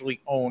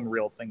actually own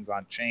real things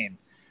on chain.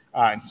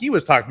 And he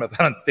was talking about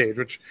that on stage,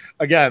 which,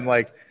 again,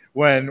 like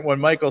when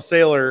Michael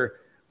Saylor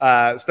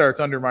starts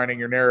undermining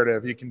your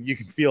narrative, you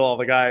can feel all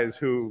the guys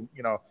who,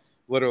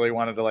 literally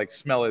wanted to like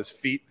smell his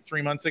feet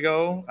 3 months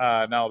ago.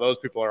 Now those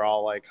people are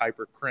all like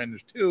hyper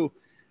cringe too.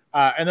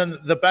 And then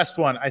the best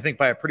one, I think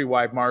by a pretty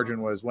wide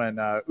margin, was when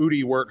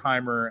Udi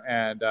Wertheimer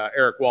and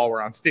Eric Wall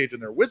were on stage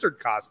in their wizard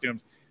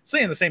costumes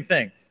saying the same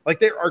thing. Like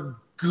they are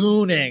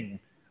gooning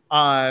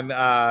on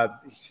the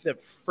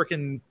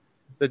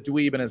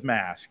dweeb in his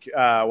mask.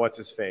 What's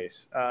his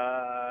face?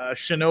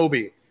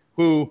 Shinobi,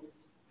 who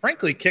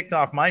frankly kicked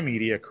off my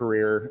media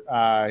career.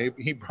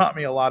 He brought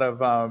me a lot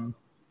of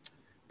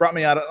brought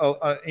me out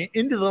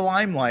into the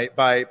limelight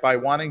by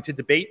wanting to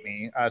debate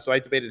me. So I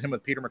debated him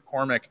with Peter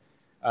McCormick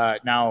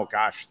now,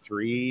 gosh,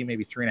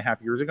 maybe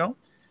 3.5 years ago.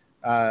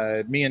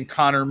 Me and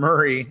Connor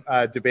Murray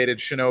debated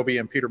Shinobi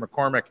and Peter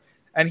McCormick,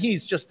 and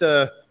he's just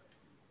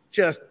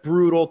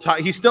brutal.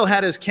 He still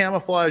had his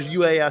camouflage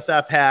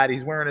UASF hat.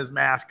 He's wearing his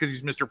mask because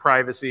he's Mr.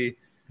 Privacy,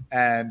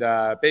 and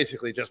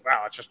basically just,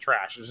 wow, it's just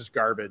trash. It's just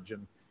garbage,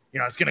 and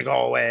it's going to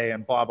go away,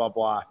 and blah, blah,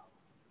 blah.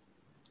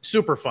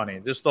 Super funny,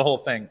 just the whole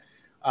thing.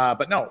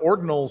 But no,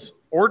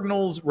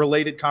 Ordinals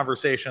related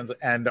conversations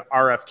and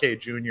RFK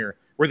Jr.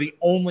 were the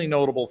only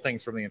notable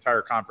things from the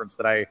entire conference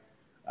that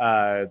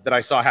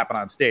I saw happen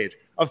on stage.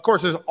 Of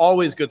course, there's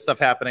always good stuff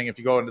happening if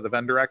you go into the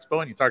vendor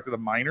expo and you talk to the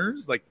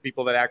miners, like the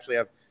people that actually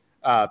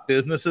have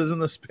businesses in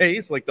the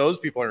space. Like those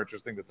people are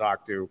interesting to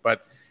talk to.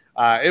 But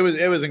it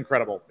was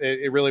incredible.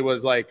 It really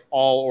was like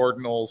all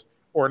Ordinals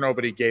or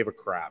nobody gave a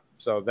crap.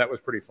 So that was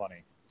pretty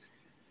funny.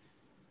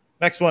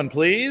 Next one,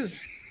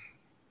 please.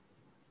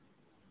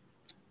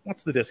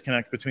 What's the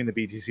disconnect between the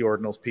BTC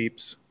Ordinals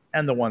peeps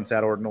and the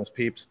OneSat Ordinals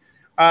peeps?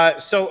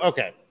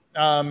 Okay.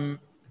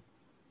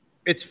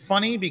 It's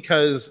funny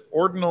because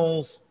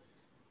Ordinals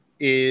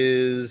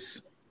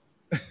is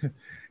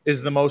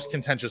is the most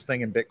contentious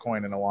thing in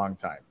Bitcoin in a long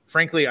time.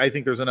 Frankly, I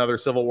think there's another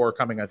civil war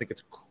coming. I think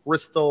it's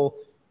crystal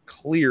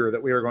clear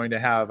that we are going to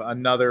have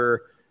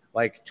another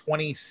like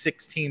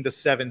 2016 to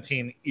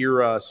 17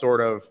 era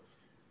sort of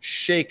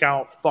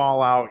shakeout,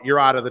 fallout. You're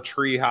out of the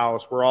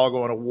treehouse. We're all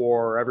going to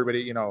war. Everybody,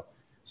 you know,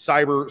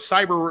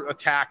 cyber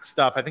attack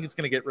stuff. I think it's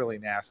going to get really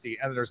nasty,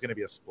 and there's going to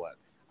be a split.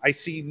 I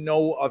see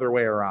no other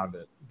way around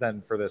it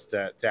than for this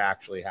to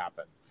actually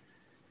happen.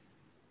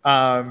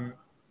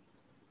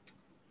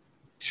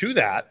 To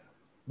that,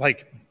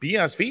 like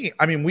BSV,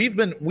 I mean, we've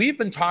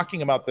been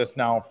talking about this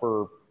now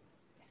for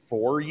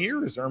 4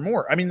 years or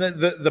more. I mean,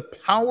 the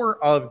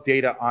power of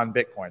data on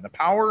Bitcoin, the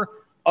power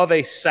of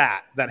a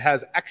SAT that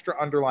has extra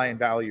underlying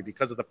value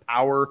because of the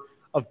power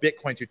of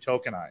Bitcoin to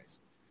tokenize.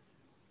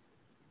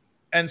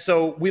 And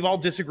so we've all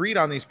disagreed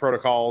on these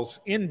protocols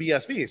in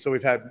BSV. So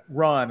we've had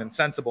Run and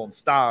Sensible and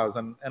Stars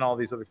and all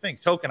these other things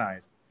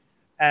tokenized.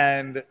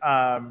 And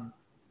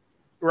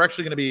we're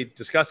actually going to be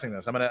discussing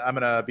this. I'm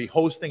gonna be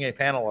hosting a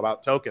panel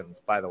about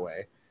tokens, by the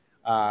way.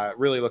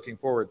 Really looking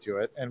forward to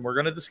it, and we're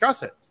going to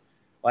discuss it.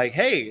 Like,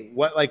 hey,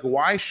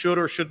 why should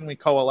or shouldn't we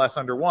coalesce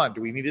under one? Do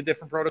we need a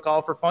different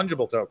protocol for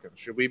fungible tokens?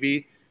 Should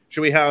we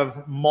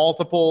have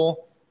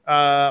multiple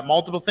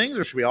things,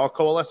 or should we all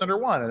coalesce under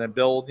one and then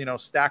build, you know,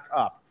 stack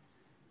up?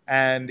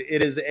 And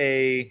it's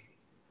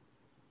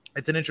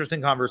an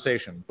interesting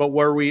conversation. But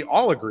where we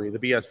all agree, the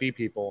BSV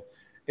people,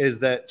 is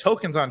that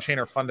tokens on chain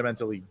are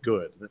fundamentally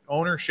good. That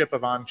ownership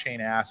of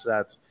on-chain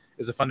assets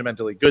is a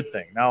fundamentally good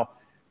thing. Now,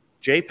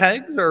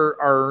 JPEGs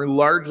are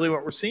largely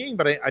what we're seeing,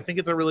 but I think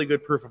it's a really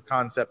good proof of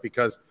concept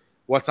because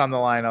what's on the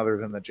line other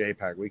than the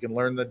JPEG? We can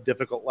learn the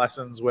difficult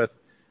lessons with,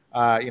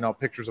 you know,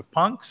 pictures of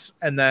punks,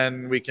 and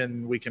then we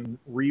can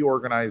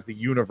reorganize the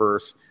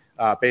universe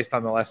based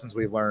on the lessons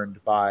we've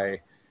learned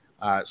by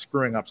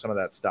screwing up some of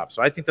that stuff.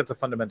 So I think that's a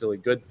fundamentally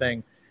good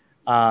thing.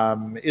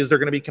 Is there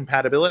going to be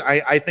compatibility?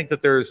 I think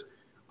that there's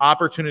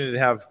opportunity to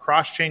have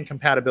cross-chain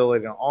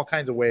compatibility in all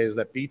kinds of ways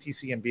that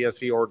BTC and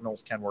BSV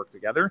ordinals can work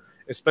together,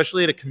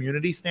 especially at a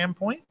community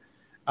standpoint.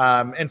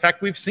 In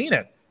fact, we've seen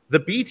it. The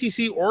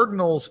BTC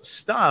ordinals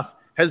stuff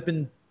has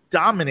been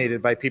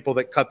dominated by people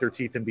that cut their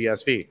teeth in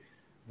BSV.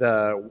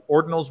 The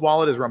ordinals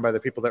wallet is run by the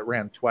people that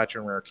ran Twetch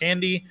and Rare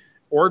Candy.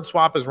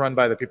 OrdSwap is run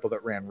by the people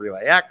that ran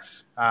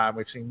RelayX.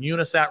 We've seen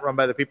Unisat run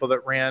by the people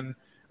that ran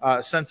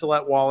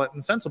Sensilet wallet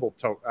and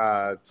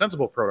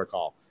Sensible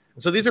protocol.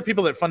 And so these are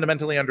people that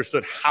fundamentally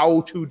understood how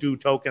to do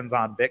tokens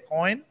on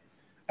Bitcoin.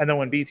 And then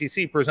when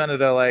BTC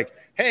presented a like,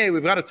 hey,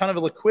 we've got a ton of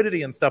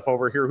liquidity and stuff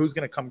over here, who's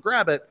going to come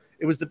grab it?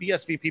 It was the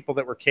BSV people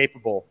that were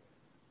capable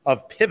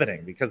of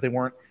pivoting because they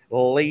weren't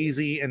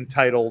lazy,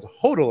 entitled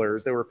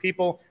hodlers. They were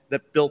people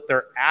that built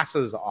their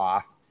asses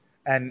off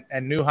and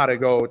knew how to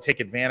go take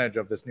advantage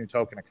of this new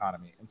token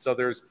economy. And so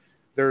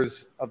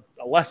there's a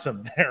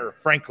lesson there,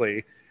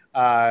 frankly,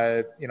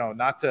 you know,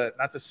 not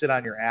to sit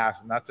on your ass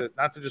and not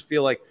to just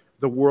feel like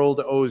the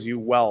world owes you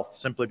wealth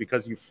simply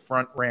because you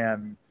front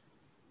ran,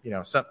 you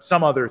know,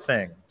 some other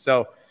thing.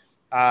 So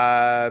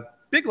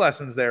big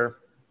lessons there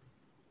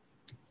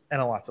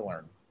and a lot to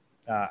learn.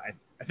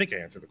 I think I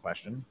answered the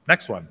question.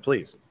 Next one,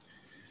 please.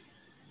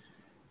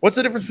 What's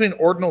the difference between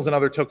ordinals and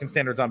other token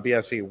standards on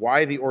BSV?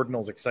 Why the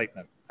ordinals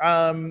excitement?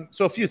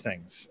 So a few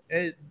things.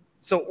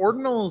 So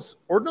ordinals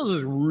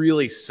is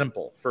really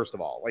simple, first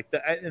of all.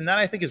 And that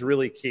I think is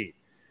really key.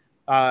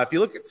 If you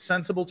look at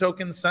Sensible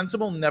tokens,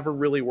 Sensible never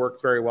really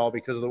worked very well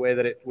because of the way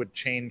that it would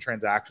chain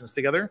transactions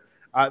together.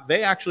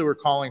 They actually were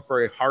calling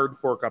for a hard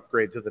fork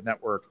upgrade to the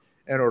network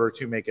in order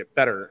to make it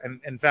better.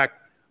 And in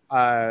fact,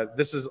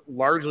 this is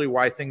largely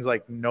why things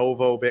like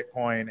Novo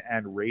Bitcoin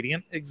and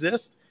Radiant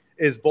exist,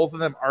 is both of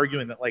them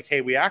arguing that, like,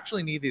 hey, we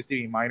actually need these to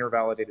be miner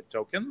validated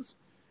tokens,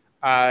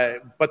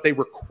 but they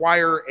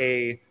require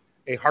a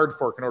hard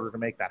fork in order to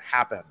make that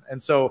happen.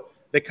 And so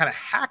they kind of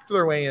hacked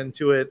their way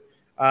into it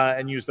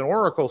and used an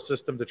Oracle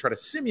system to try to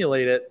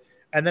simulate it.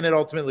 And then it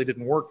ultimately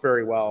didn't work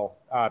very well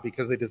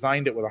because they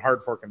designed it with a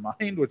hard fork in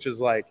mind, which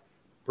is like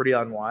pretty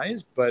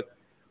unwise. But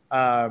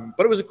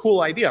it was a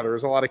cool idea. There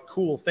was a lot of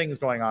cool things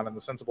going on in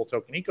the Sensible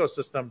token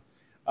ecosystem.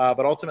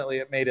 But ultimately,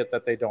 it made it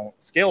that they don't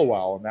scale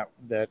well, and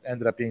that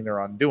ended up being their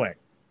undoing.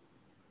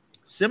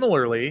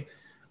 Similarly,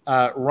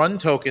 run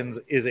tokens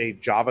is a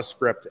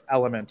JavaScript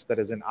element that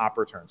is in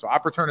Opreturn. So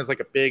Opreturn is like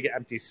a big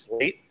empty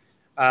slate,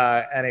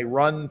 and a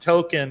run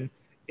token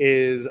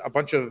is a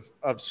bunch of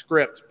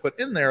script put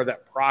in there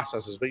that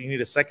processes, but you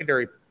need a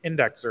secondary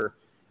indexer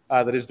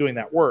that is doing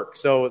that work.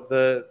 So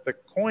the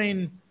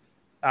coin,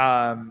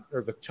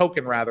 or the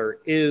token rather,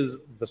 is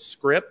the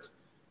script.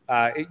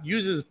 It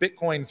uses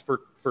Bitcoins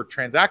for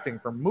transacting,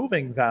 for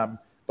moving them,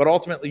 but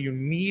ultimately you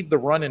need the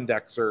run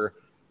indexer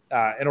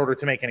in order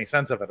to make any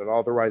sense of it.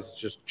 Otherwise,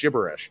 it's just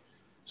gibberish.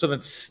 So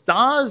then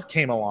Stars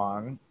came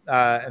along,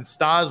 and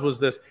Stars was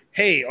this,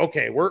 hey,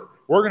 okay, we're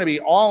going to be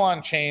all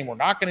on chain. We're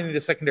not going to need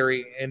a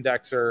secondary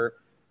indexer.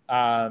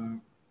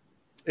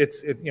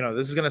 This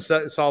is going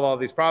to solve all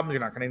these problems.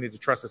 You're not going to need to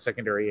trust a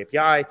secondary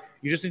API.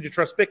 You just need to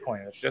trust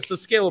Bitcoin. It's just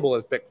as scalable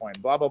as Bitcoin,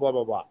 blah, blah, blah,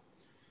 blah, blah.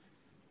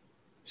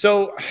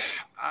 So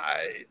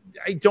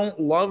I don't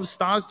love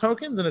STAS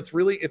tokens, and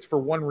it's for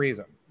one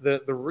reason.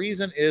 The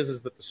reason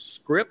is that the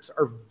scripts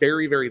are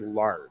very, very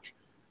large.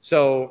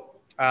 So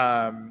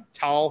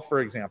Tal,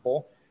 for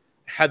example,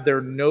 had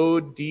their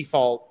node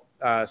default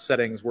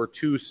settings were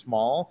too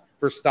small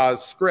for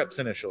STAS scripts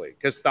initially,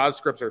 because STAS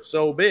scripts are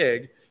so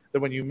big that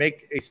when you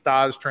make a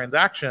STAS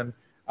transaction,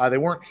 they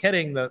weren't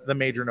hitting the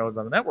major nodes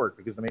on the network,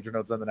 because the major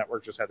nodes on the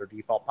network just had their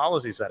default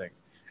policy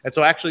settings. And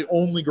so actually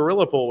only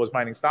Gorilla Pool was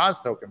mining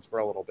STAS tokens for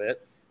a little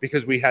bit,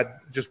 because we had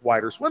just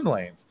wider swim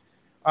lanes.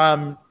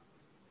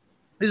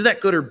 Is that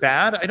good or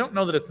bad? I don't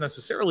know that it's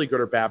necessarily good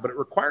or bad, but it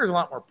requires a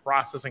lot more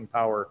processing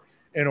power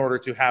in order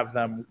to have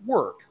them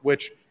work,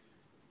 which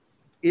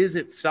is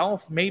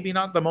itself maybe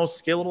not the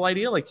most scalable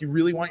idea. Like, you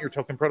really want your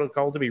token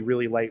protocol to be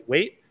really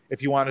lightweight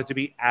if you want it to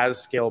be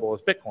as scalable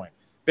as Bitcoin.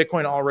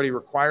 Bitcoin already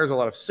requires a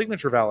lot of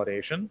signature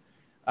validation,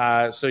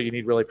 so you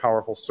need really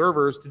powerful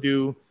servers to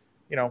do,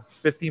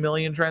 50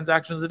 million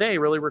transactions a day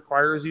really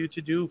requires you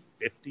to do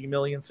 50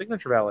 million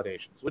signature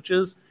validations, which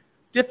is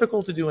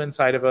difficult to do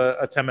inside of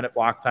a 10-minute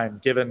block time,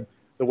 given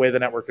the way the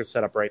network is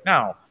set up right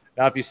now.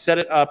 Now, if you set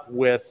it up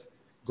with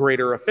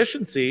greater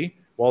efficiency,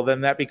 well,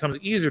 then that becomes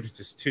easier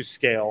to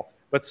scale.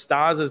 But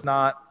STAS is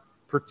not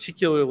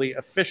particularly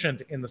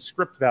efficient in the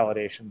script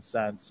validation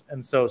sense.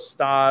 And so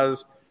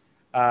STAS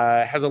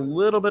has a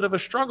little bit of a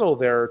struggle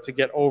there to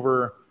get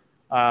over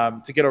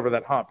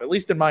that hump, at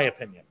least in my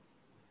opinion.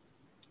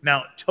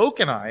 Now,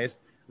 tokenized,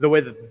 the way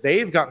that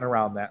they've gotten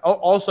around that.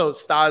 Also,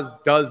 STAS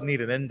does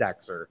need an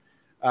indexer.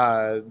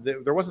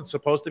 There wasn't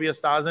supposed to be a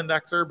STAS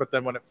indexer, but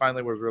then when it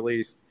finally was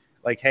released,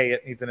 like, hey,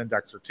 it needs an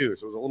indexer too.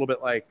 So it was a little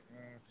bit like,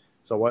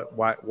 so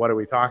what are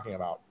we talking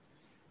about?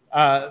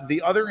 The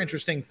other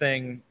interesting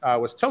thing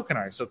was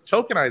tokenized. So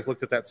tokenized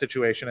looked at that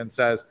situation and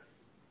says,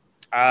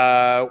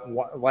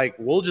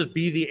 we'll just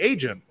be the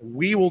agent.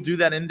 We will do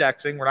that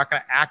indexing. We're not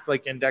going to act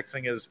like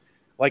indexing is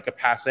like a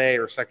passe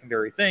or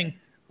secondary thing.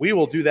 We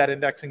will do that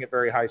indexing at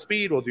very high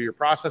speed. We'll do your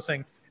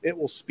processing. It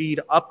will speed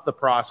up the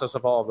process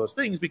of all of those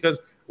things, because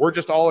we're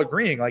just all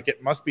agreeing like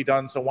it must be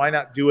done. So why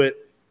not do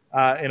it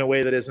in a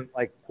way that isn't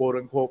like quote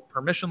unquote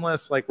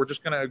permissionless? Like, we're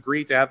just going to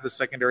agree to have this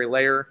secondary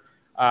layer.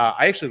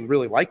 I actually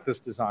really like this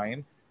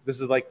design.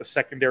 This is like the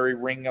secondary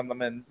ring on the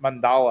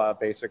mandala,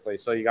 basically.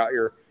 So you got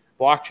your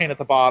blockchain at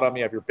the bottom.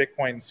 You have your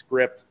Bitcoin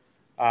script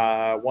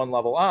one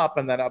level up,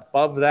 and then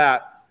above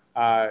that,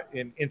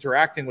 in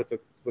interacting with the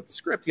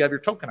script, you have your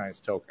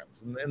tokenized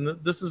tokens. And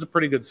this is a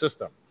pretty good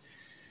system.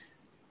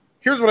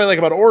 Here's what I like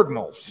about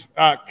ordinals.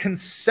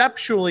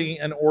 Conceptually,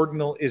 an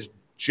ordinal is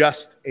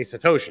just a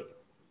Satoshi.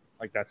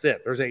 Like, that's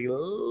it. There's a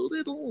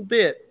little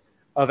bit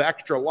of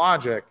extra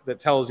logic that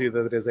tells you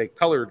that it is a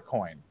colored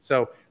coin.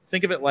 So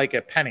think of it like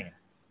a penny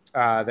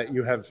that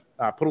you have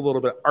put a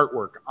little bit of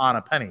artwork on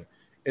a penny.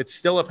 It's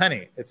still a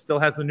penny. It still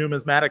has the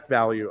numismatic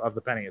value of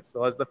the penny. It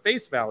still has the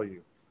face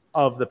value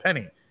of the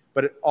penny.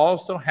 But it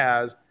also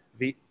has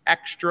the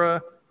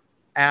extra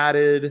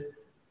added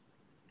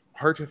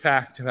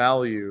artifact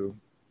value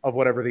of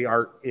whatever the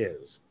art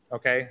is.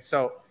 Okay,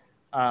 so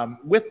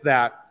with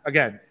that,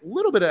 again, a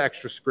little bit of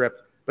extra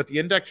script, but the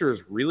indexer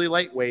is really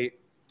lightweight,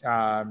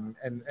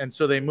 and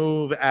so they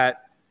move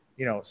at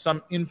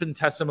some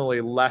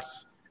infinitesimally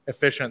less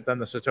efficient than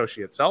the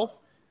Satoshi itself,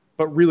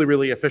 but really,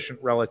 really efficient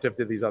relative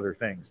to these other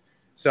things.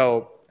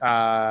 So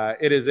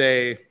it is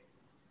a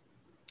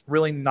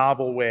really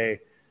novel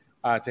way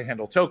to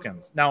handle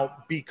tokens.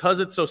 Now,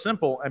 because it's so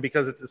simple and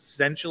because it's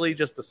essentially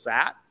just a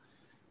SAT,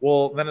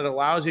 well, then it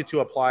allows you to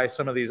apply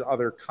some of these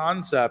other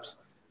concepts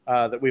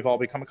that we've all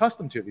become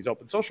accustomed to, these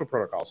open social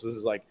protocols. So this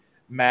is like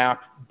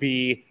MAP,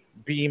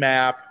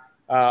 BMAP,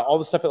 all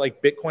the stuff at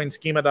like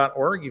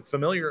bitcoinschema.org. You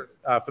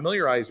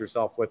familiarize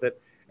yourself with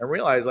it and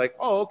realize like,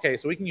 oh, okay,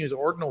 so we can use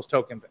ordinals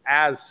tokens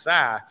as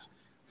sats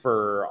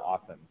for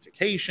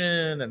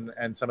authentication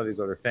and some of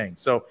these other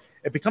things. So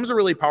it becomes a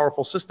really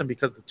powerful system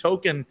because the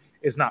token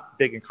is not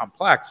big and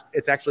complex.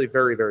 It's actually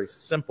very, very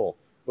simple,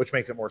 which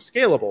makes it more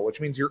scalable,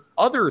 which means your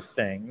other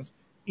things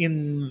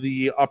in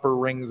the upper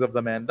rings of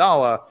the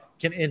mandala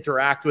can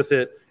interact with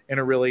it in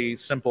a really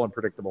simple and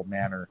predictable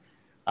manner.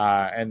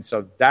 And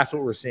so that's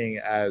what we're seeing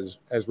as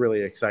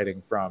really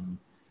exciting from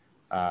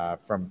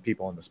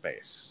people in the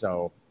space.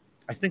 So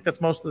I think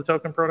that's most of the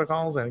token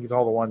protocols. I think it's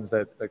all the ones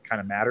that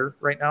kind of matter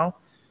right now.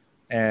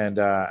 And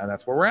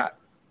that's where we're at.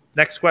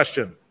 Next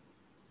question.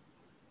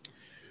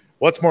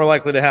 What's more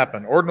likely to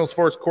happen? Ordinals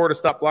force core to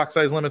stop block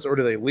size limits, or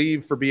do they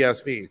leave for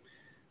BSV?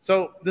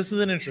 So this is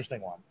an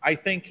interesting one. I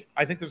think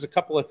there's a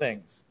couple of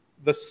things.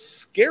 The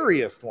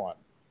scariest one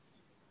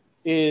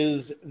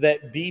is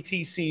that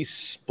BTC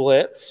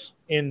splits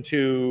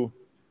into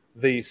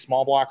the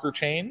small blocker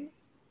chain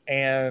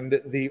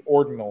and the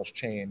ordinals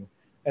chain.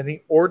 And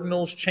the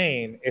ordinals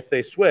chain, if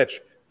they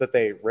switch, that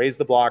they raise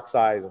the block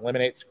size,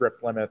 eliminate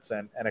script limits,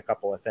 and a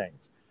couple of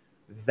things.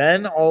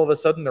 Then all of a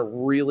sudden they're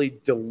really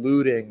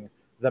diluting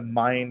the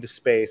mind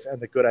space and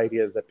the good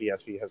ideas that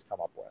BSV has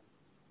come up with.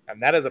 And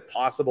that is a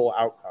possible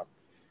outcome,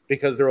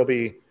 because there will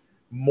be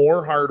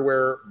more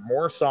hardware,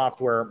 more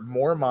software,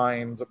 more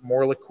mines,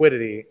 more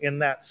liquidity in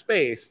that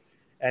space.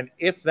 And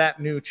if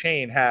that new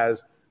chain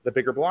has the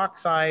bigger block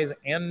size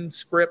and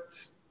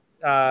script,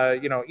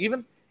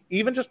 even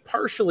just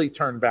partially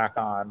turned back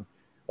on,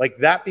 like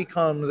that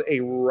becomes a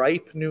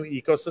ripe new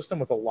ecosystem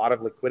with a lot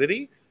of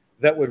liquidity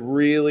that would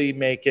really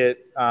make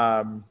it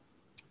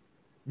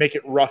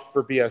rough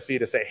for BSV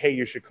to say, hey,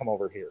 you should come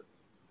over here.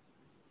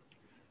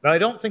 Now, I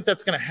don't think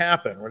that's going to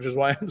happen, which is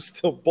why I'm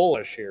still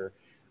bullish here.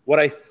 What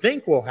I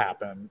think will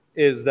happen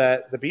is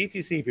that the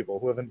BTC people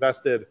who have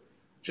invested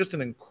just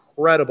an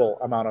incredible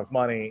amount of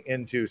money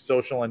into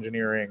social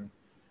engineering,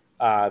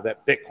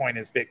 that Bitcoin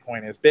is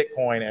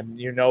Bitcoin, and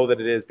you know that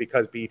it is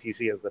because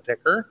BTC is the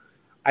ticker.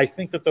 I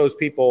think that those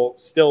people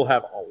still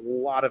have a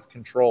lot of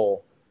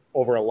control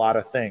over a lot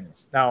of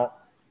things. Now,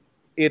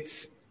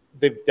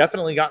 they've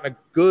definitely gotten a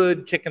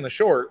good kick in the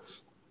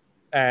shorts,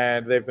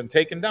 and they've been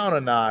taken down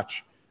a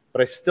notch,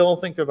 but I still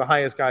think they're the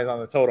highest guys on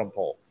the totem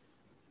pole.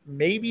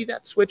 Maybe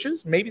that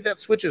switches. Maybe that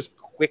switches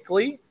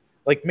quickly.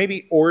 Like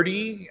maybe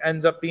Ordi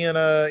ends up being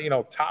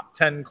a top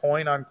 10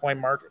 coin on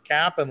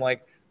CoinMarketCap, and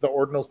like the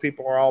Ordinals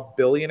people are all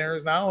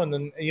billionaires now, and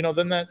then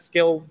then that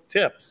scale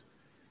tips.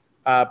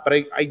 But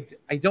I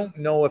don't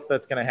know if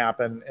that's going to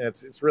happen, and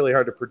it's really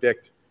hard to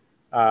predict.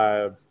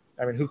 I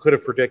mean, who could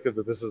have predicted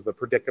that this is the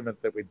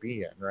predicament that we'd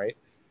be in, right?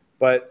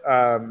 But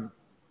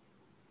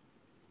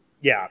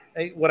yeah,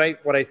 what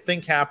I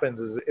think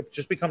happens is it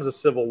just becomes a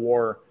civil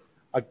war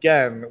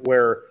again,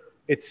 where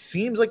it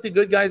seems like the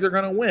good guys are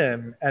going to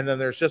win, and then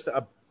there's just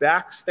a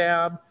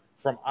backstab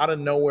from out of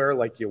nowhere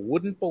like you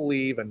wouldn't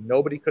believe, and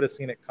nobody could have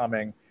seen it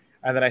coming.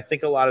 And then I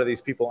think a lot of these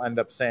people end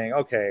up saying,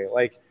 okay,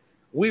 like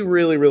we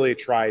really, really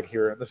tried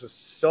here, and this is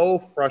so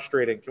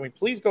frustrating. Can we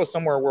please go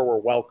somewhere where we're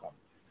welcome?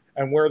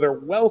 And where they're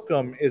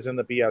welcome is in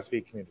the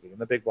BSV community, in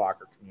the big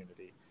blocker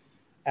community.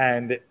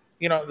 And,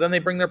 then they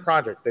bring their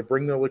projects, they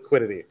bring their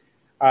liquidity.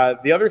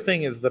 The other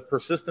thing is the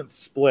persistent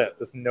split,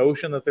 this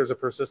notion that there's a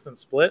persistent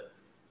split.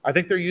 I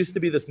think there used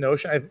to be this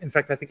notion. In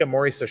fact, I think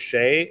Amaury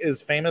Sachet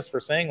is famous for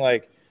saying,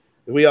 like,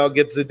 we all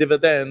get the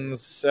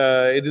dividends.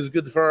 It is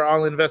good for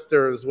all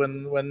investors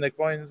when the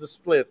coin is a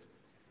split.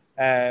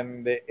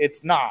 And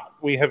it's not.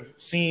 We have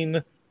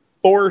seen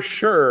for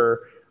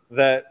sure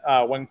that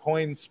when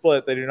coins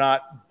split, they do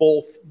not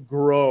both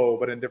grow,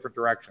 but in different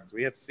directions.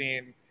 We have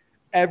seen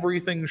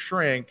everything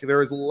shrink.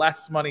 There is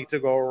less money to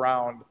go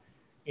around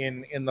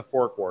in the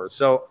fork wars.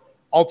 So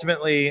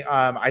ultimately,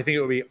 I think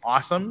it would be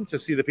awesome to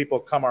see the people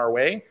come our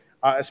way,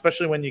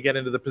 especially when you get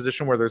into the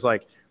position where there's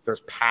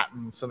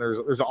patents and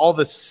there's all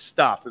this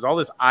stuff. There's all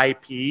this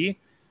IP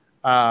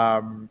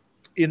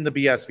in the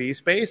BSV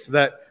space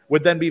that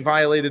would then be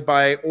violated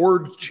by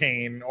Ord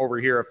chain over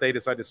here if they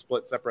decide to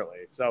split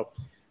separately. So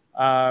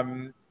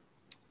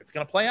it's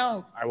going to play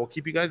out. I will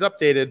keep you guys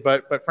updated,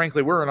 but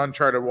frankly, we're in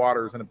uncharted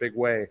waters in a big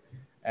way,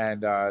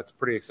 and it's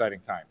pretty exciting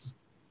times.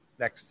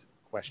 Next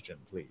question,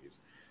 please.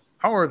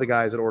 How are the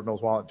guys at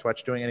Ordinals Wallet and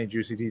Twetch doing? Any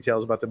juicy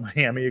details about the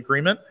Miami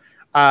agreement?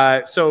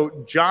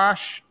 So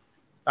Josh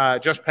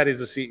Petty is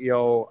the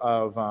CEO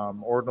of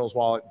Ordinals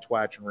Wallet and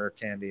Twetch and Rare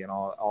Candy and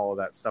all of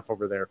that stuff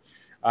over there.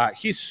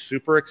 He's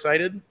super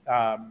excited.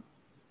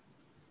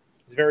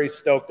 He's very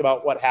stoked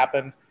about what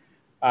happened.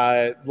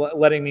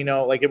 Letting me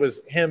know, like, it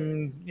was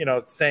him,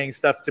 saying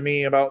stuff to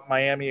me about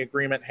Miami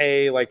agreement.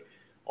 Hey, like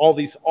all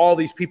these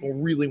people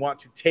really want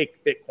to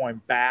take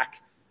Bitcoin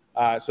back.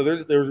 So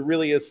there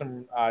really is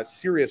some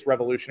serious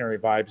revolutionary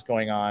vibes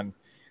going on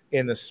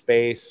in the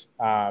space.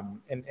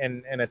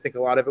 And I think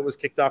a lot of it was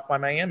kicked off by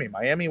Miami.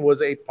 Miami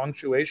was a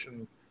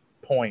punctuation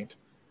point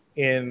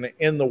in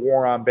the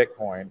war on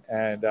Bitcoin.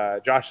 And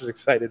Josh is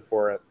excited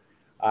for it.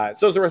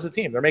 So is the rest of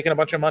the team. They're making a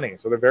bunch of money.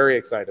 So they're very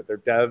excited. Their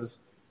devs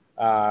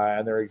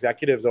and their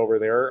executives over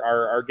there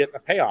are getting a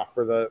payoff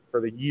for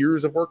the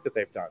years of work that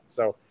they've done.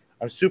 So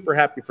I'm super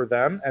happy for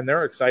them. And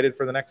they're excited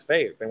for the next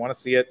phase. They want to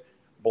see it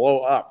blow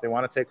up. They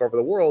want to take over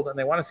the world, and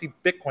they want to see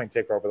Bitcoin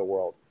take over the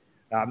world.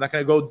 Now, I'm not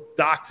going to go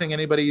doxing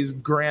anybody's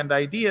grand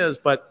ideas,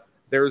 but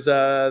there's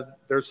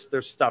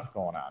stuff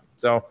going on.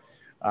 So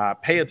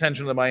pay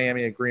attention to the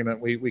Miami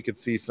agreement. We could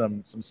see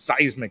some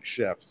seismic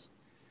shifts.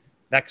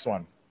 Next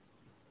one.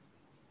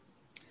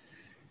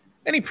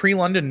 Any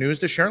pre-London news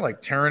to share,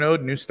 like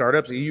Terranode, new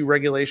startups, EU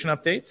regulation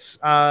updates?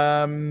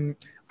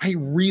 I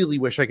really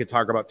wish I could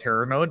talk about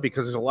Terranode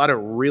because there's a lot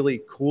of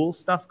really cool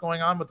stuff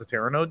going on with the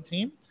Terranode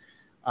team.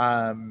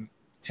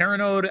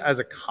 Terranode as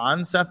a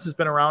concept has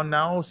been around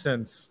now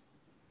since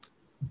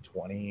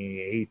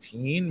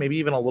 2018, maybe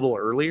even a little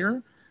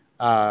earlier,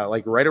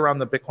 like right around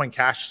the Bitcoin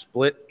Cash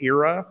split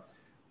era.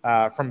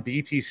 From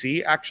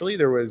BTC, actually,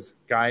 there was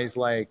guys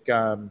like,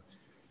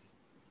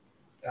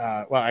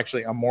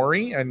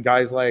 Amaury and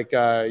guys like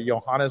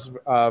Johannes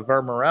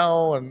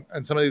Vermeerel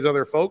and some of these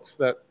other folks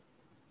that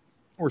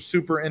were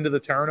super into the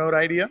Terranode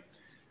idea.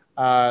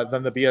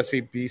 Then the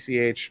BSV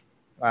BCH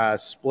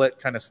split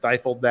kind of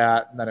stifled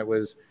that, and then it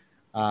was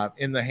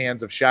in the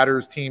hands of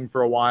Shatter's team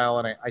for a while.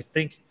 And I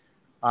think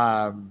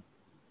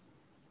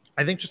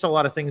just a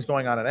lot of things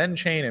going on at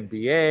Enchain and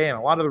BA and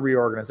a lot of the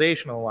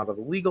reorganization and a lot of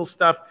the legal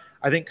stuff,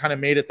 I think kind of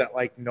made it that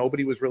like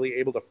nobody was really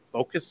able to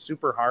focus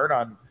super hard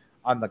on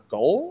the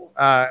goal,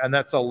 and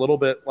that's a little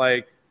bit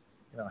like,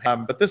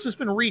 but this has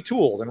been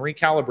retooled and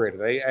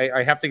recalibrated.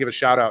 I have to give a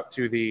shout out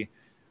to the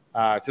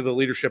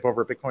leadership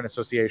over at Bitcoin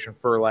Association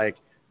for like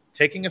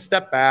taking a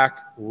step back,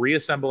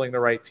 reassembling the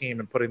right team,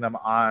 and putting them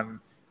on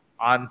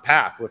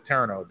path with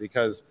Terranode,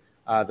 because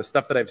the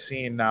stuff that I've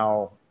seen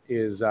now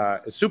is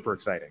super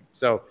exciting.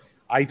 So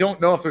I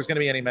don't know if there's going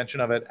to be any mention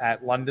of it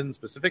at London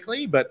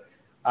specifically, but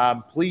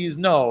please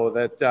know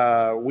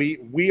that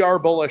we are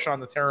bullish on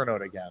the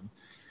Terranode again.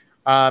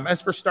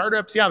 As for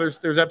startups, yeah,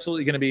 there's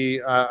absolutely going to be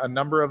a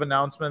number of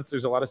announcements.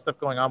 There's a lot of stuff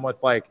going on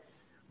with like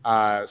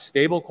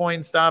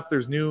stablecoin stuff.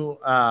 There's new.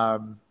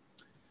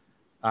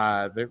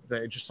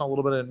 They just saw a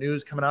little bit of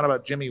news coming out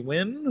about Jimmy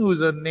Wynn,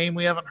 who's a name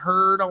we haven't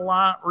heard a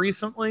lot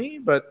recently,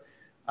 but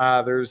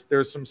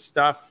there's some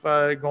stuff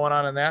going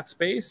on in that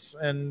space,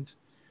 and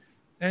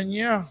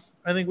yeah,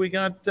 I think we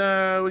got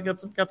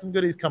some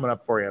goodies coming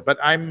up for you. But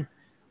I'm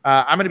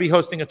going to be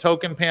hosting a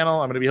token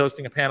panel. I'm going to be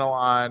hosting a panel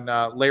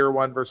on layer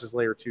 1 versus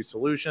layer 2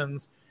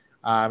 solutions.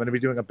 I'm going to be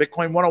doing a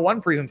Bitcoin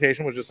 101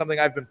 presentation, which is something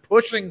I've been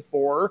pushing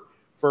for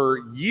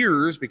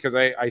years, because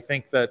I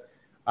think that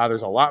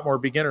there's a lot more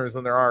beginners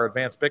than there are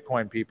advanced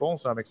Bitcoin people.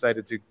 So I'm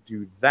excited to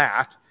do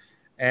that.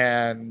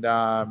 And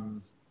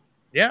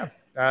yeah,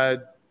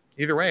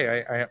 either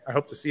way, I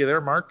hope to see you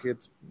there, Mark.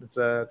 It's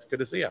good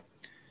to see you.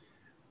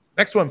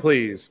 Next one,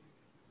 please.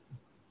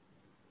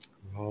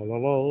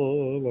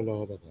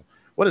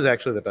 What is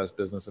actually the best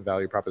business and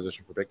value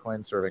proposition for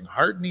Bitcoin? Serving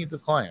hard needs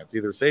of clients.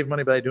 Either save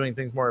money by doing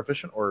things more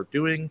efficient or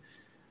doing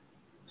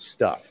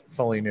stuff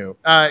fully new.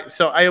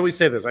 So I always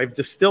say this. I've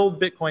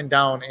distilled Bitcoin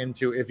down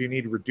into, if you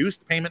need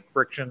reduced payment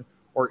friction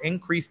or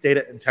increased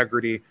data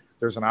integrity,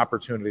 there's an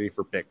opportunity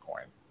for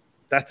Bitcoin.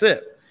 That's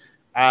it.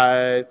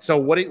 So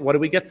what do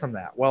we get from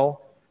that?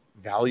 Well,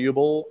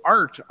 valuable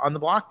art on the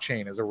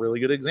blockchain is a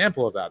really good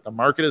example of that. The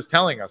market is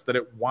telling us that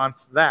it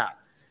wants that.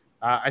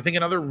 I think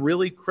another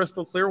really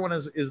crystal clear one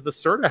is the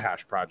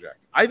CertaHash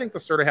project. I think the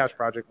CertaHash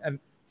project, and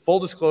full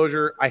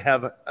disclosure, I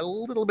have a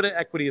little bit of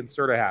equity in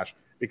CertaHash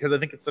because I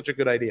think it's such a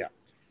good idea.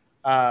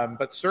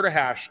 But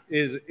CertaHash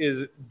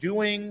is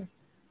doing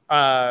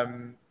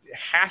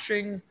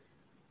hashing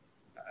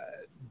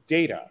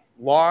data,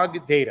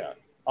 log data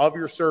of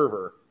your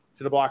server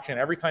to the blockchain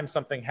every time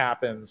something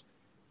happens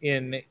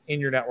in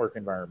your network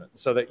environment,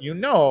 so that you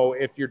know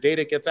if your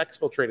data gets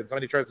exfiltrated,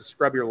 somebody tries to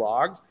scrub your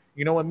logs,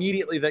 you know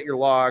immediately that your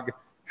log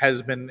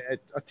has been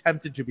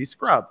attempted to be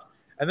scrubbed.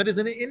 And that is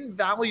an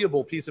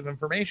invaluable piece of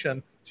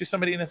information to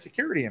somebody in a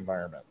security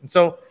environment. And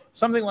so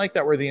something like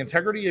that, where the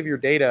integrity of your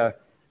data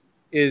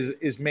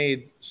is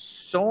made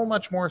so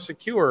much more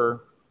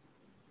secure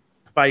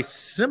by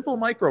simple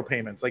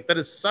micropayments, like that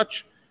is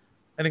such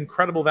an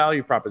incredible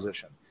value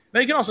proposition.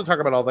 Now you can also talk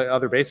about all the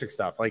other basic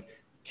stuff like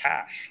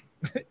cash.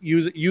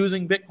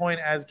 Using Bitcoin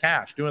as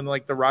cash, doing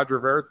like the Roger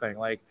Ver thing,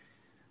 like,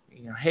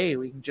 hey,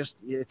 we can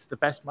just, it's the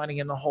best money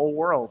in the whole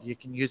world. You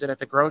can use it at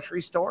the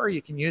grocery store.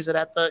 You can use it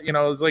at the,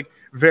 it's like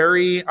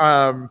very,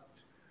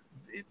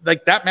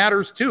 like that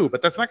matters too,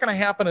 but that's not going to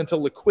happen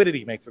until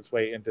liquidity makes its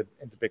way into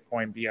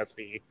Bitcoin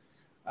BSV.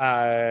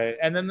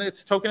 And then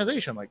it's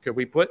tokenization. Like, could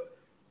we put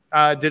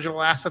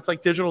digital assets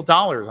like digital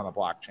dollars on a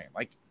blockchain?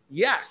 Like,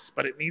 yes,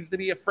 but it needs to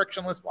be a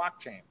frictionless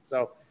blockchain.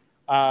 So,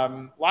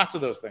 lots of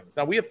those things.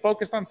 Now we have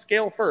focused on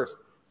scale first,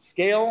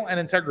 scale and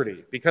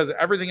integrity, because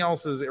everything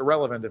else is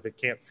irrelevant if it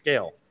can't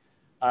scale.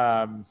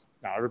 Now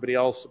everybody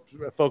else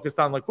focused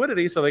on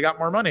liquidity, so they got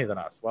more money than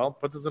us. Well,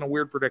 it puts us in a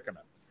weird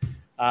predicament.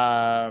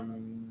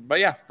 But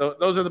yeah,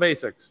 those are the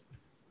basics.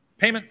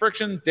 Payment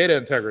friction, data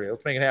integrity.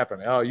 Let's make it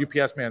happen. Oh,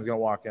 UPS man's going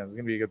to walk in. It's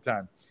going to be a good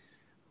time.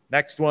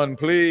 Next one,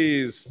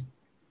 please.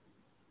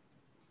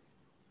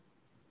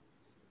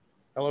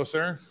 Hello,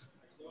 sir.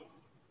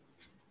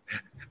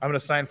 I'm going to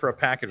sign for a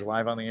package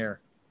live on the air.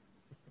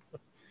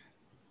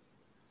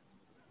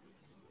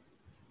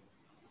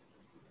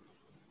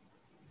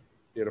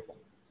 Beautiful.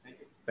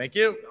 Thank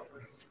you.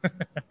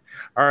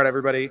 All right,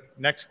 everybody.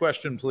 Next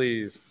question,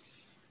 please.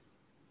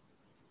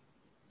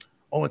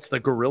 Oh, it's the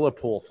Gorilla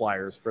Pool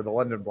flyers for the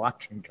London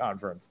Blockchain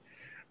Conference.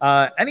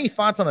 Any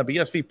thoughts on the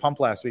BSV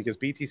pump last week as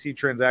BTC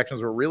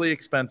transactions were really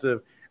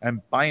expensive and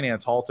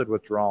Binance halted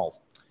withdrawals?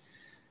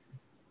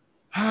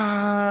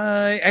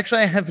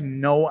 Actually, I have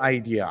no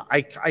idea.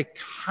 I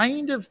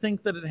kind of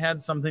think that it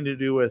had something to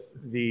do with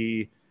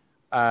the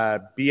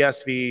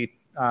BSV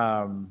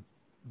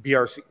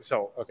BRC.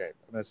 So, okay,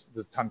 this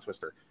is a tongue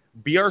twister.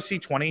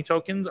 BRC20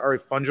 tokens are a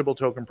fungible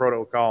token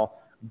protocol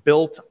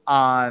built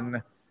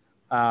on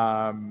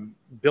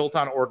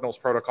Ordinals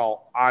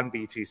protocol on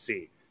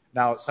BTC.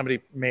 Now,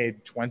 somebody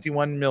made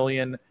 21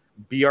 million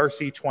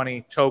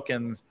BRC20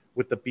 tokens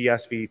with the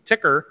BSV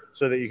ticker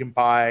so that you can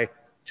buy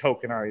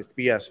tokenized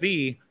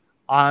BSV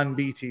on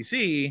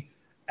BTC,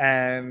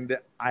 and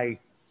I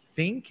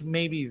think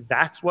maybe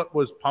that's what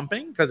was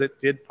pumping, because it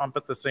did pump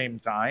at the same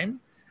time.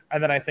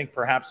 And then I think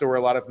perhaps there were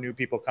a lot of new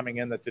people coming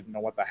in that didn't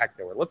know what the heck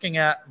they were looking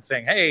at and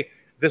saying, hey,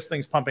 this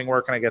thing's pumping,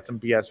 where can I get some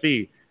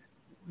BSV?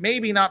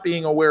 Maybe not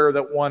being aware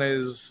that one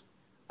is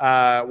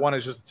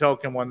just a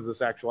token, one's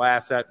this actual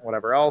asset, and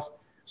whatever else.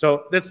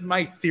 So that's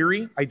my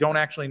theory. I don't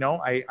actually know.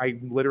 I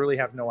literally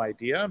have no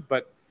idea,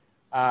 but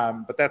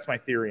that's my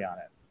theory on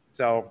it.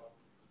 So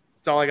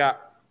that's all I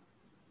got.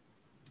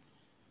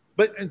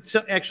 But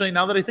so actually,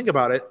 now that I think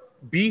about it,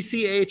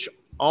 BCH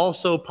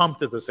also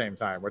pumped at the same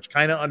time, which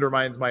kind of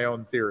undermines my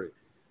own theory.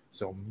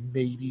 So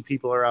maybe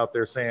people are out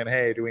there saying,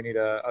 hey, do we need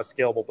a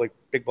scalable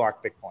big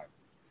block Bitcoin?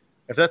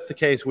 If that's the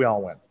case, we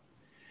all win.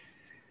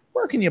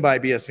 Where can you buy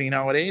BSV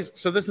nowadays?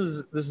 So this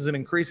is an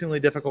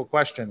increasingly difficult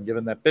question,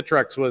 given that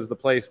Bittrex was the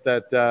place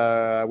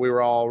that we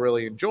were all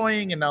really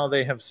enjoying, and now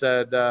they have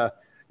said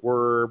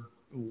we're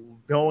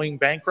going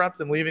bankrupt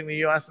and leaving the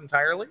U.S.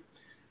 entirely.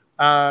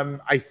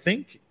 I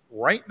think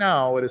right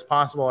now it is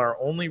possible our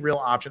only real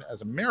option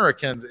as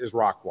Americans is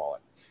Rock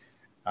Wallet.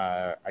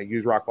 I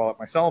use Rock Wallet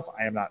myself.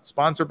 I am not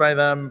sponsored by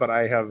them, but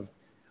I have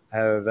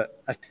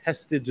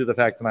attested to the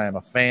fact that I am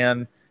a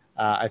fan.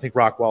 I think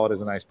Rock Wallet is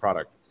a nice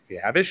product. If you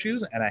have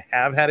issues, and I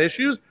have had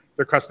issues,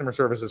 their customer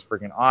service is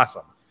freaking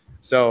awesome.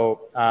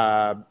 So,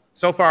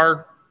 so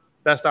far,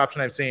 best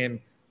option I've seen,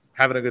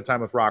 having a good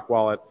time with Rock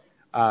Wallet.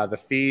 The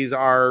fees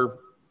are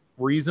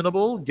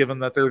reasonable, given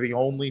that they're the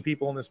only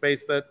people in the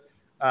space that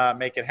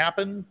make it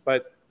happen,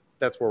 but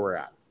that's where we're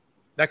at.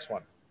 Next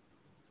one.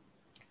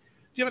 Do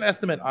you have an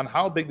estimate on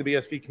how big the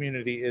BSV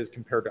community is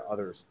compared to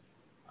others?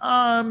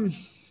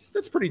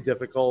 That's pretty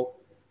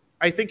difficult.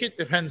 I think it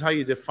depends how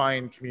you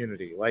define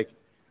community. Like,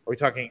 are we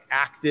talking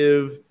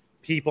active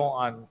people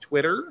on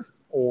Twitter,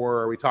 or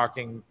are we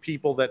talking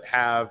people that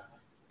have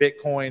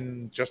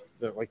Bitcoin, just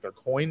like their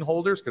coin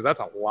holders? Because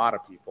that's a lot of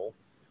people.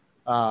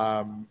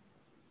 I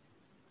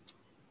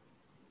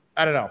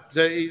don't know.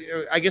 So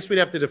I guess we'd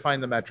have to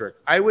define the metric.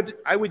 I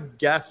would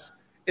guess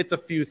it's a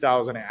few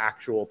thousand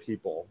actual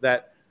people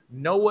that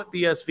know what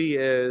BSV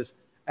is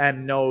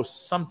and know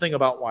something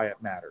about why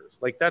it matters.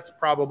 Like, that's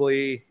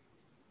probably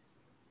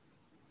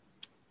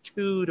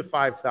 2,000 to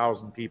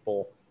 5,000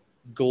 people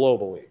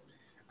globally.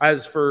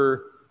 As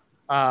for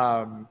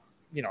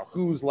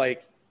who's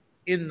like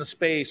in the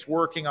space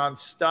working on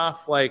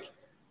stuff, like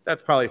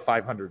that's probably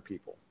 500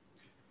 people.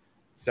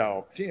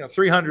 So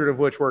 300 of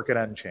which work at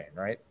Enchain,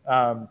 right?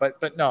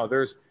 But no,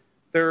 there's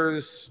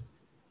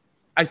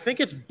I think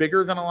it's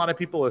bigger than a lot of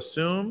people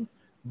assume,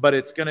 but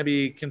it's going to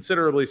be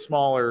considerably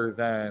smaller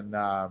than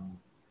the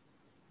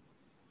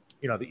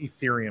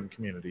Ethereum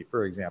community,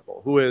 for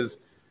example, who is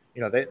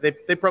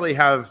they probably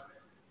have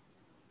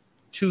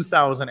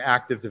 2,000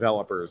 active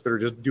developers that are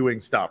just doing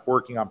stuff,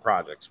 working on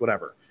projects,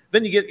 whatever.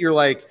 Then you get your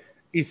like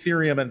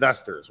Ethereum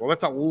investors. Well,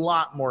 that's a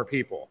lot more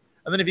people.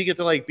 And then if you get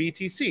to like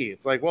BTC,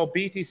 it's like, well,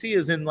 BTC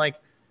is in like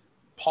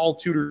Paul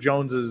Tudor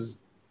Jones's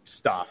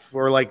stuff,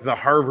 or like the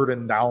Harvard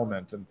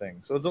endowment and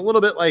things. So it's a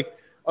little bit like,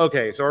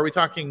 okay, so are we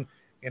talking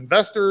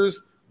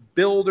investors,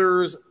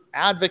 builders,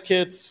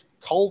 advocates,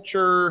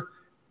 culture?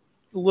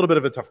 A little bit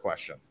of a tough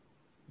question.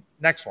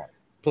 Next one,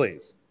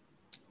 please.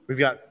 We've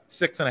got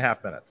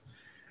 6.5 minutes.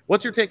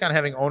 What's your take on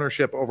having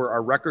ownership over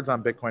our records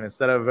on Bitcoin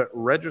instead of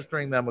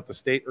registering them with the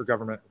state or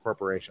government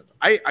corporations?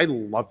 I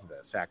love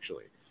this,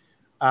 actually.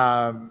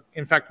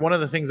 In fact, one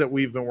of the things that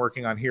we've been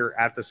working on here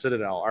at the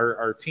Citadel,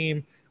 our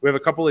team, we have a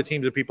couple of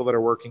teams of people that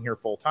are working here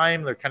full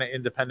time. They're kind of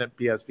independent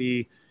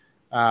BSV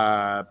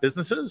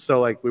businesses. So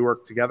like we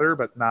work together,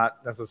 but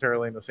not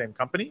necessarily in the same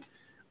company,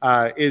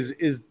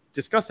 is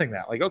discussing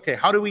that. Like, okay,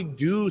 how do we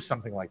do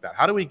something like that?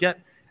 How do we get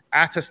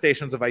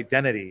attestations of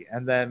identity?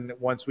 And then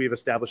once we've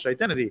established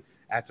identity,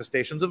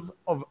 attestations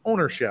of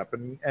ownership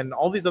and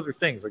all these other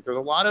things. Like, there's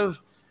a lot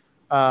of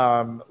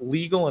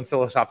legal and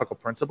philosophical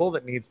principle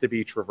that needs to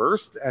be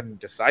traversed and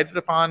decided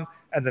upon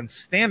and then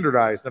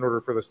standardized in order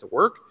for this to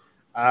work.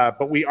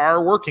 But we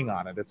are working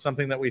on it. It's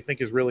something that we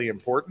think is really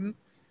important.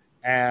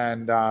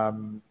 And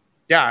I'm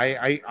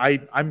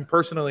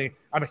personally,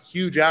 I'm a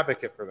huge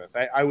advocate for this.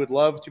 I would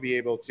love to be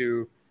able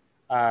to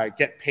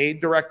get paid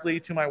directly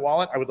to my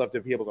wallet. I would love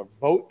to be able to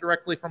vote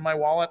directly from my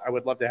wallet. I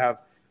would love to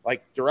have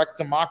like direct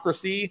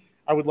democracy.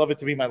 I would love it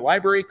to be my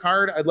library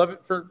card. I'd love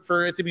it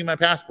for it to be my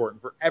passport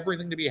and for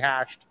everything to be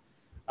hashed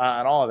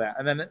and all of that.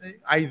 And then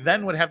I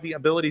then would have the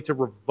ability to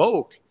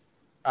revoke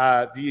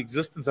the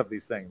existence of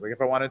these things. Like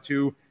if I wanted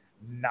to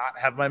not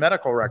have my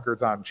medical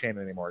records on chain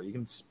anymore, you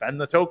can spend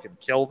the token,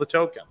 kill the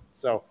token.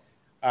 So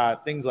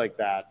things like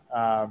that.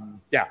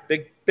 Yeah,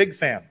 big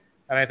fan.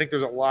 And I think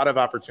there's a lot of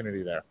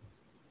opportunity there.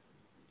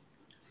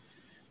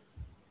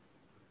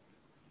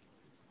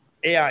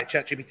 AI,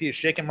 ChatGPT is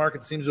shaking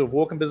markets, seems to have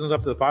woken business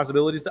up to the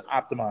possibilities to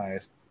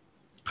optimize.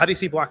 How do you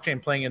see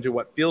blockchain playing into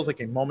what feels like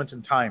a moment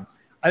in time?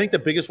 I think the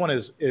biggest one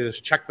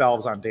is check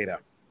valves on data.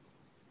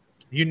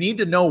 You need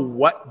to know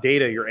what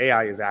data your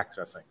AI is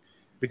accessing.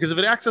 Because if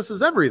it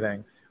accesses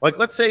everything, like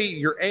let's say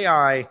your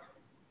AI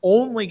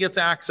only gets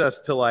access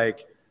to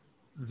like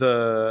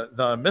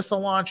the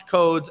missile launch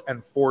codes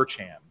and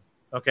 4chan.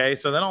 Okay,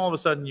 so then all of a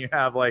sudden you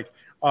have like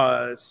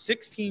a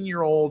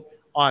 16-year-old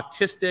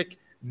autistic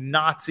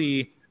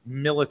Nazi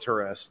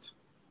militarist.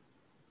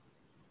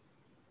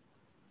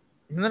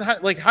 And then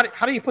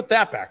how do you put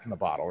that back in the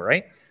bottle,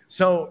 right?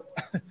 So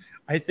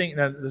I think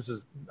now this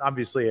is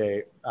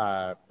obviously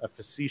a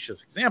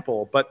facetious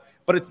example, but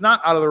it's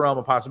not out of the realm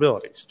of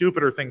possibility.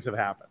 Stupider things have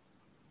happened.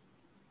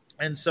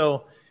 And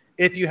so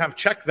if you have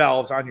check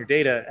valves on your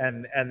data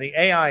and the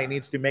AI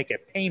needs to make a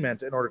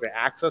payment in order to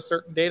access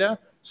certain data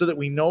so that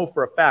we know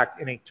for a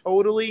fact in a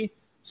totally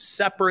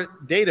separate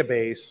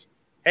database,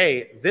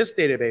 hey, this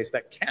database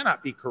that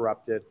cannot be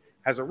corrupted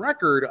has a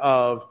record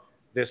of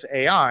this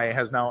AI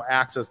has now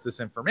accessed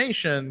this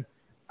information.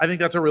 I think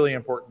that's a really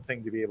important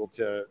thing to be able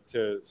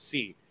to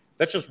see.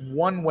 That's just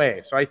one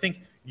way. So I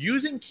think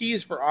using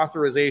keys for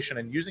authorization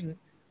and using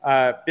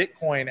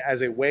Bitcoin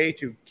as a way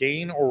to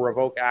gain or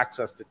revoke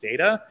access to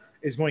data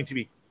is going to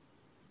be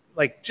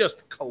like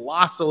just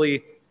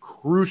colossally,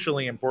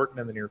 crucially important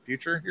in the near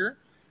future here.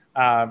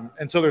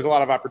 And so there's a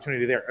lot of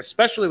opportunity there,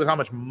 especially with how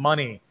much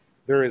money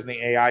there is in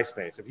the AI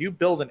space. If you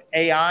build an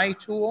AI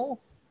tool,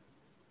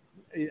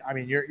 I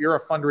mean, you're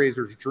a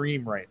fundraiser's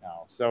dream right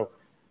now. So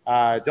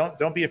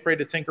don't be afraid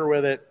to tinker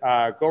with it.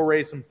 Go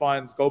raise some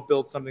funds. Go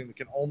build something that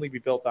can only be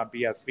built on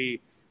BSV.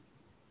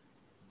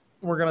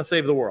 We're going to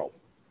save the world.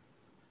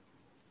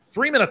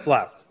 3 minutes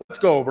left. Let's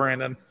go,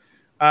 Brandon.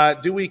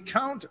 Do we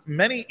count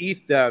many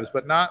ETH devs,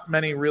 but not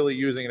many really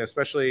using it,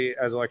 especially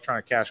as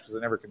electronic cash because it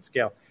never can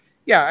scale?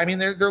 Yeah, I mean,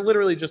 they're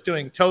literally just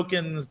doing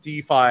tokens,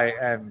 DeFi,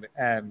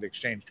 and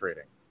exchange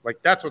trading. Like,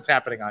 that's what's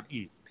happening on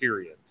ETH,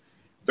 period.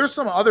 There's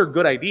some other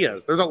good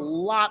ideas. There's a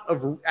lot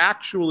of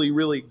actually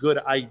really good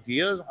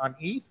ideas on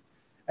ETH,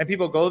 and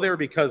people go there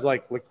because,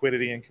 like,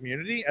 liquidity and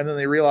community, and then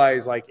they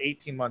realize, like,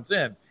 18 months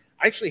in,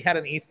 I actually had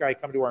an ETH guy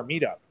come to our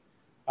meetup,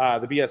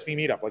 the BSV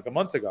meetup, like a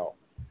month ago,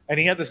 and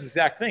he had this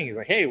exact thing. He's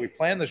like, hey, we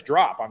planned this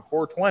drop on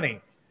 420,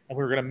 and we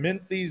were going to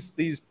mint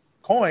these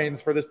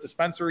coins for this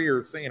dispensary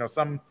or, you know,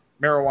 some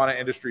marijuana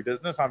industry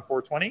business on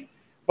 420,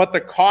 but the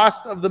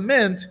cost of the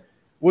mint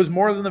was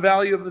more than the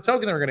value of the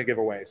token they were going to give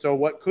away. So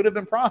what could have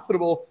been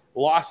profitable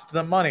lost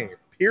the money,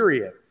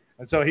 period.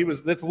 And so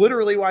that's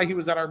literally why he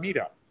was at our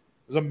meetup.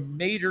 It was a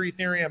major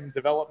Ethereum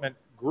development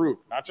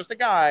group, not just a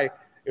guy.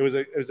 It was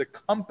a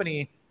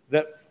company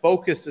that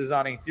focuses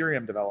on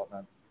Ethereum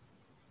development,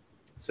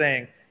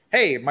 saying,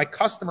 hey, my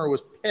customer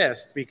was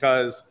pissed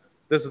because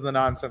this is the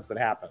nonsense that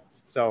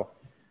happens. So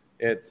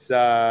it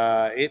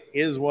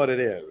is what it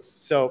is.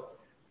 So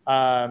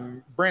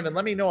Brandon,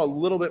 let me know a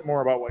little bit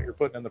more about what you're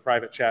putting in the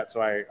private chat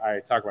so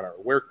I talk about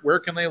it. Where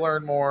can they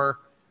learn more?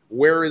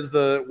 Where is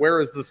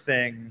the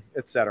thing,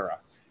 etc.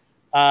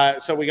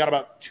 So we got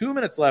about 2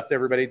 minutes left,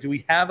 everybody. Do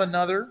we have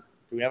another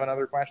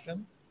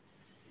question?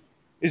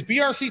 Is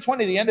BRC20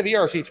 the end of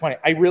ERC20?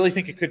 I really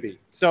think it could be.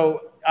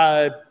 So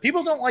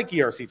people don't like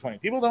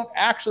ERC20. People don't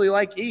actually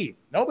like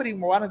ETH. Nobody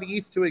wanted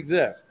ETH to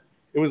exist.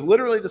 It was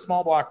literally the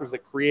small blockers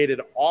that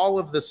created all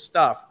of the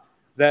stuff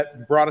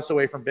that brought us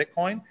away from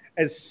Bitcoin.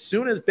 As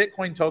soon as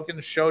Bitcoin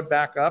tokens showed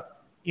back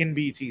up in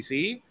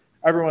BTC,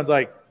 everyone's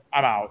like,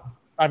 I'm out.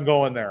 I'm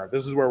going there.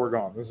 This is where we're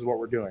going. This is what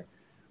we're doing.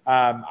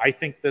 I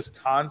think this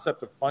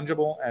concept of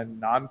fungible and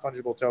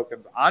non-fungible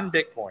tokens on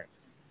Bitcoin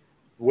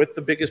with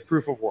the biggest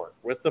proof of work,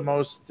 with the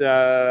most,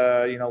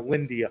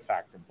 Lindy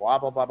effect and blah,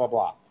 blah, blah, blah,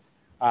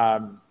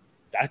 blah.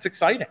 That's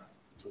exciting.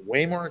 It's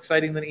way more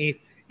exciting than ETH.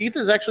 ETH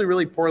is actually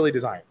really poorly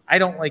designed. I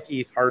don't like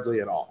ETH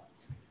hardly at all.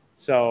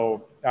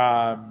 So,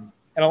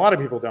 and a lot of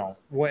people don't.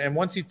 And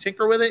once you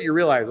tinker with it, you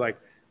realize, like,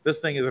 this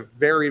thing is a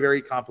very,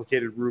 very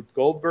complicated Rube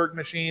Goldberg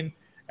machine.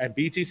 And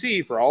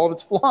BTC, for all of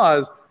its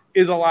flaws,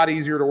 is a lot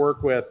easier to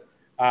work with.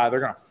 They're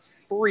going to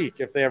freak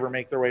if they ever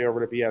make their way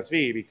over to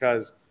BSV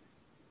because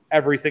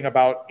everything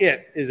about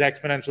it is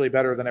exponentially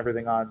better than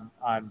everything on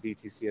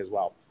BTC as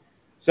well.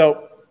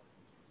 So,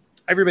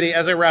 everybody,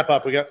 as I wrap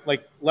up, we got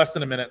like less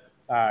than a minute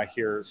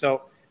here.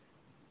 So,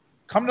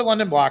 come to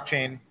London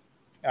Blockchain.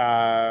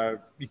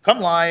 You come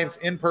live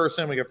in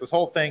person. We got this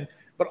whole thing.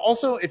 But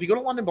also, if you go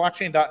to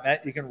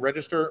londonblockchain.net, you can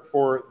register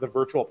for the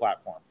virtual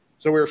platform.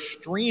 So we're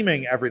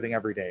streaming everything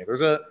every day.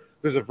 There's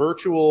a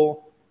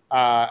virtual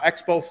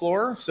expo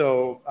floor.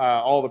 So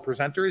all the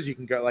presenters, you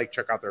can go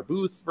check out their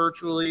booths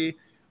virtually,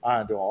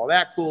 do all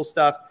that cool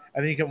stuff.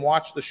 And then you can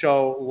watch the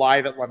show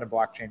live at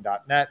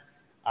londonblockchain.net.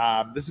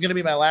 This is going to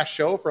be my last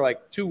show for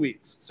like 2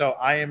 weeks. So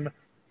I am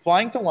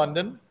flying to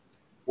London.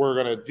 We're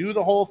going to do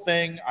the whole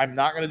thing. I'm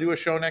not going to do a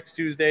show next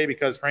Tuesday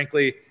because,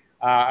 frankly,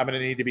 I'm going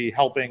to need to be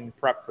helping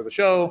prep for the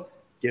show,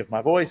 give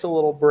my voice a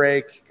little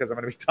break because I'm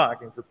going to be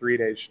talking for 3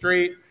 days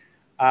straight.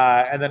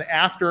 And then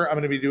after, I'm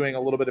going to be doing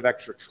a little bit of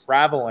extra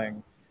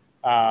traveling.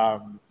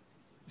 So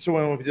we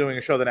won't be doing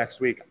a show the next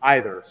week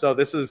either. So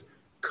this is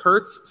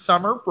Kurt's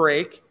summer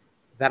break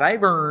that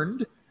I've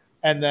earned.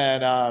 And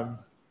then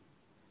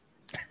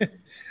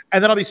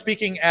and then I'll be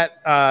speaking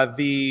at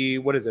the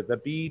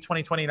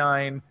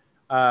B2029.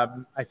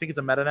 I think it's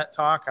a MetaNet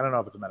talk. I don't know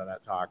if it's a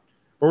MetaNet talk,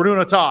 but we're doing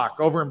a talk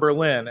over in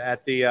Berlin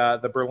at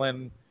the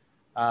Berlin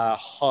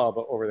hub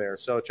over there.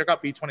 So check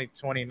out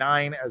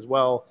B2029 as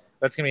well.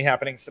 That's going to be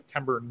happening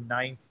September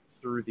 9th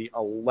through the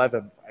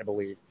 11th, I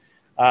believe.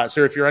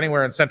 So if you're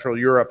anywhere in Central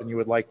Europe and you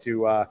would like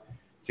to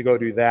go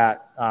do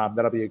that,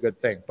 that'll be a good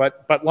thing.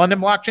 But London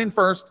Blockchain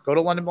first. Go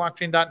to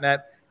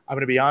londonblockchain.net. I'm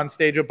going to be on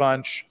stage a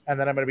bunch, and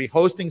then I'm going to be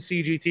hosting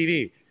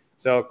CGTV.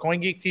 So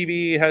CoinGeek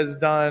TV has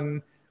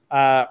done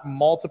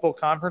multiple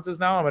conferences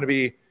now. I'm going to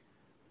be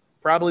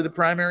probably the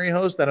primary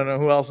host. I don't know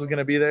who else is going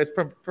to be there. It's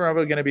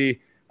probably going to be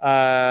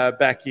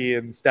Becky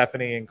and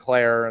Stephanie and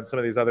Claire and some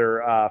of these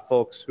other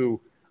folks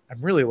who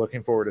I'm really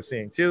looking forward to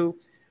seeing too.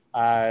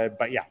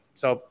 But yeah,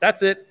 so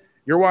that's it.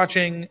 You're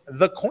watching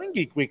the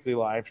CoinGeek Weekly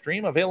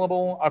Livestream,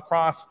 available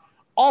across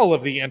all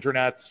of the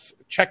internets.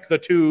 Check the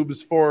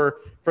tubes for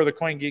the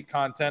CoinGeek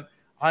content.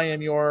 I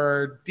am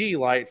your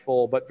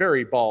delightful but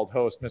very bald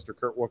host, Mr.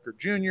 Kurt Wuckert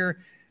Jr.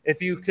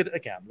 If you could,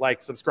 again,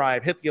 like,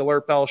 subscribe, hit the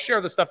alert bell,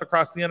 share the stuff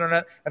across the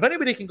internet. If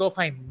anybody can go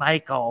find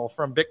Michael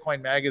from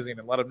Bitcoin Magazine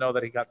and let him know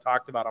that he got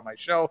talked about on my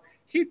show,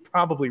 he'd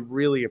probably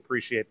really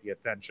appreciate the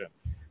attention.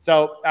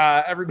 So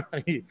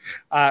everybody,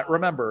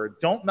 remember,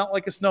 don't melt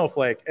like a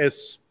snowflake,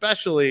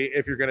 especially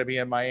if you're going to be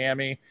in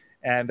Miami.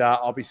 And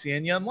I'll be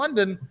seeing you in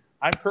London.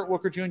 I'm Kurt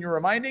Wuckert Jr.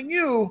 reminding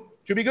you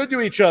to be good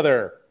to each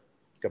other.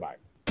 Goodbye.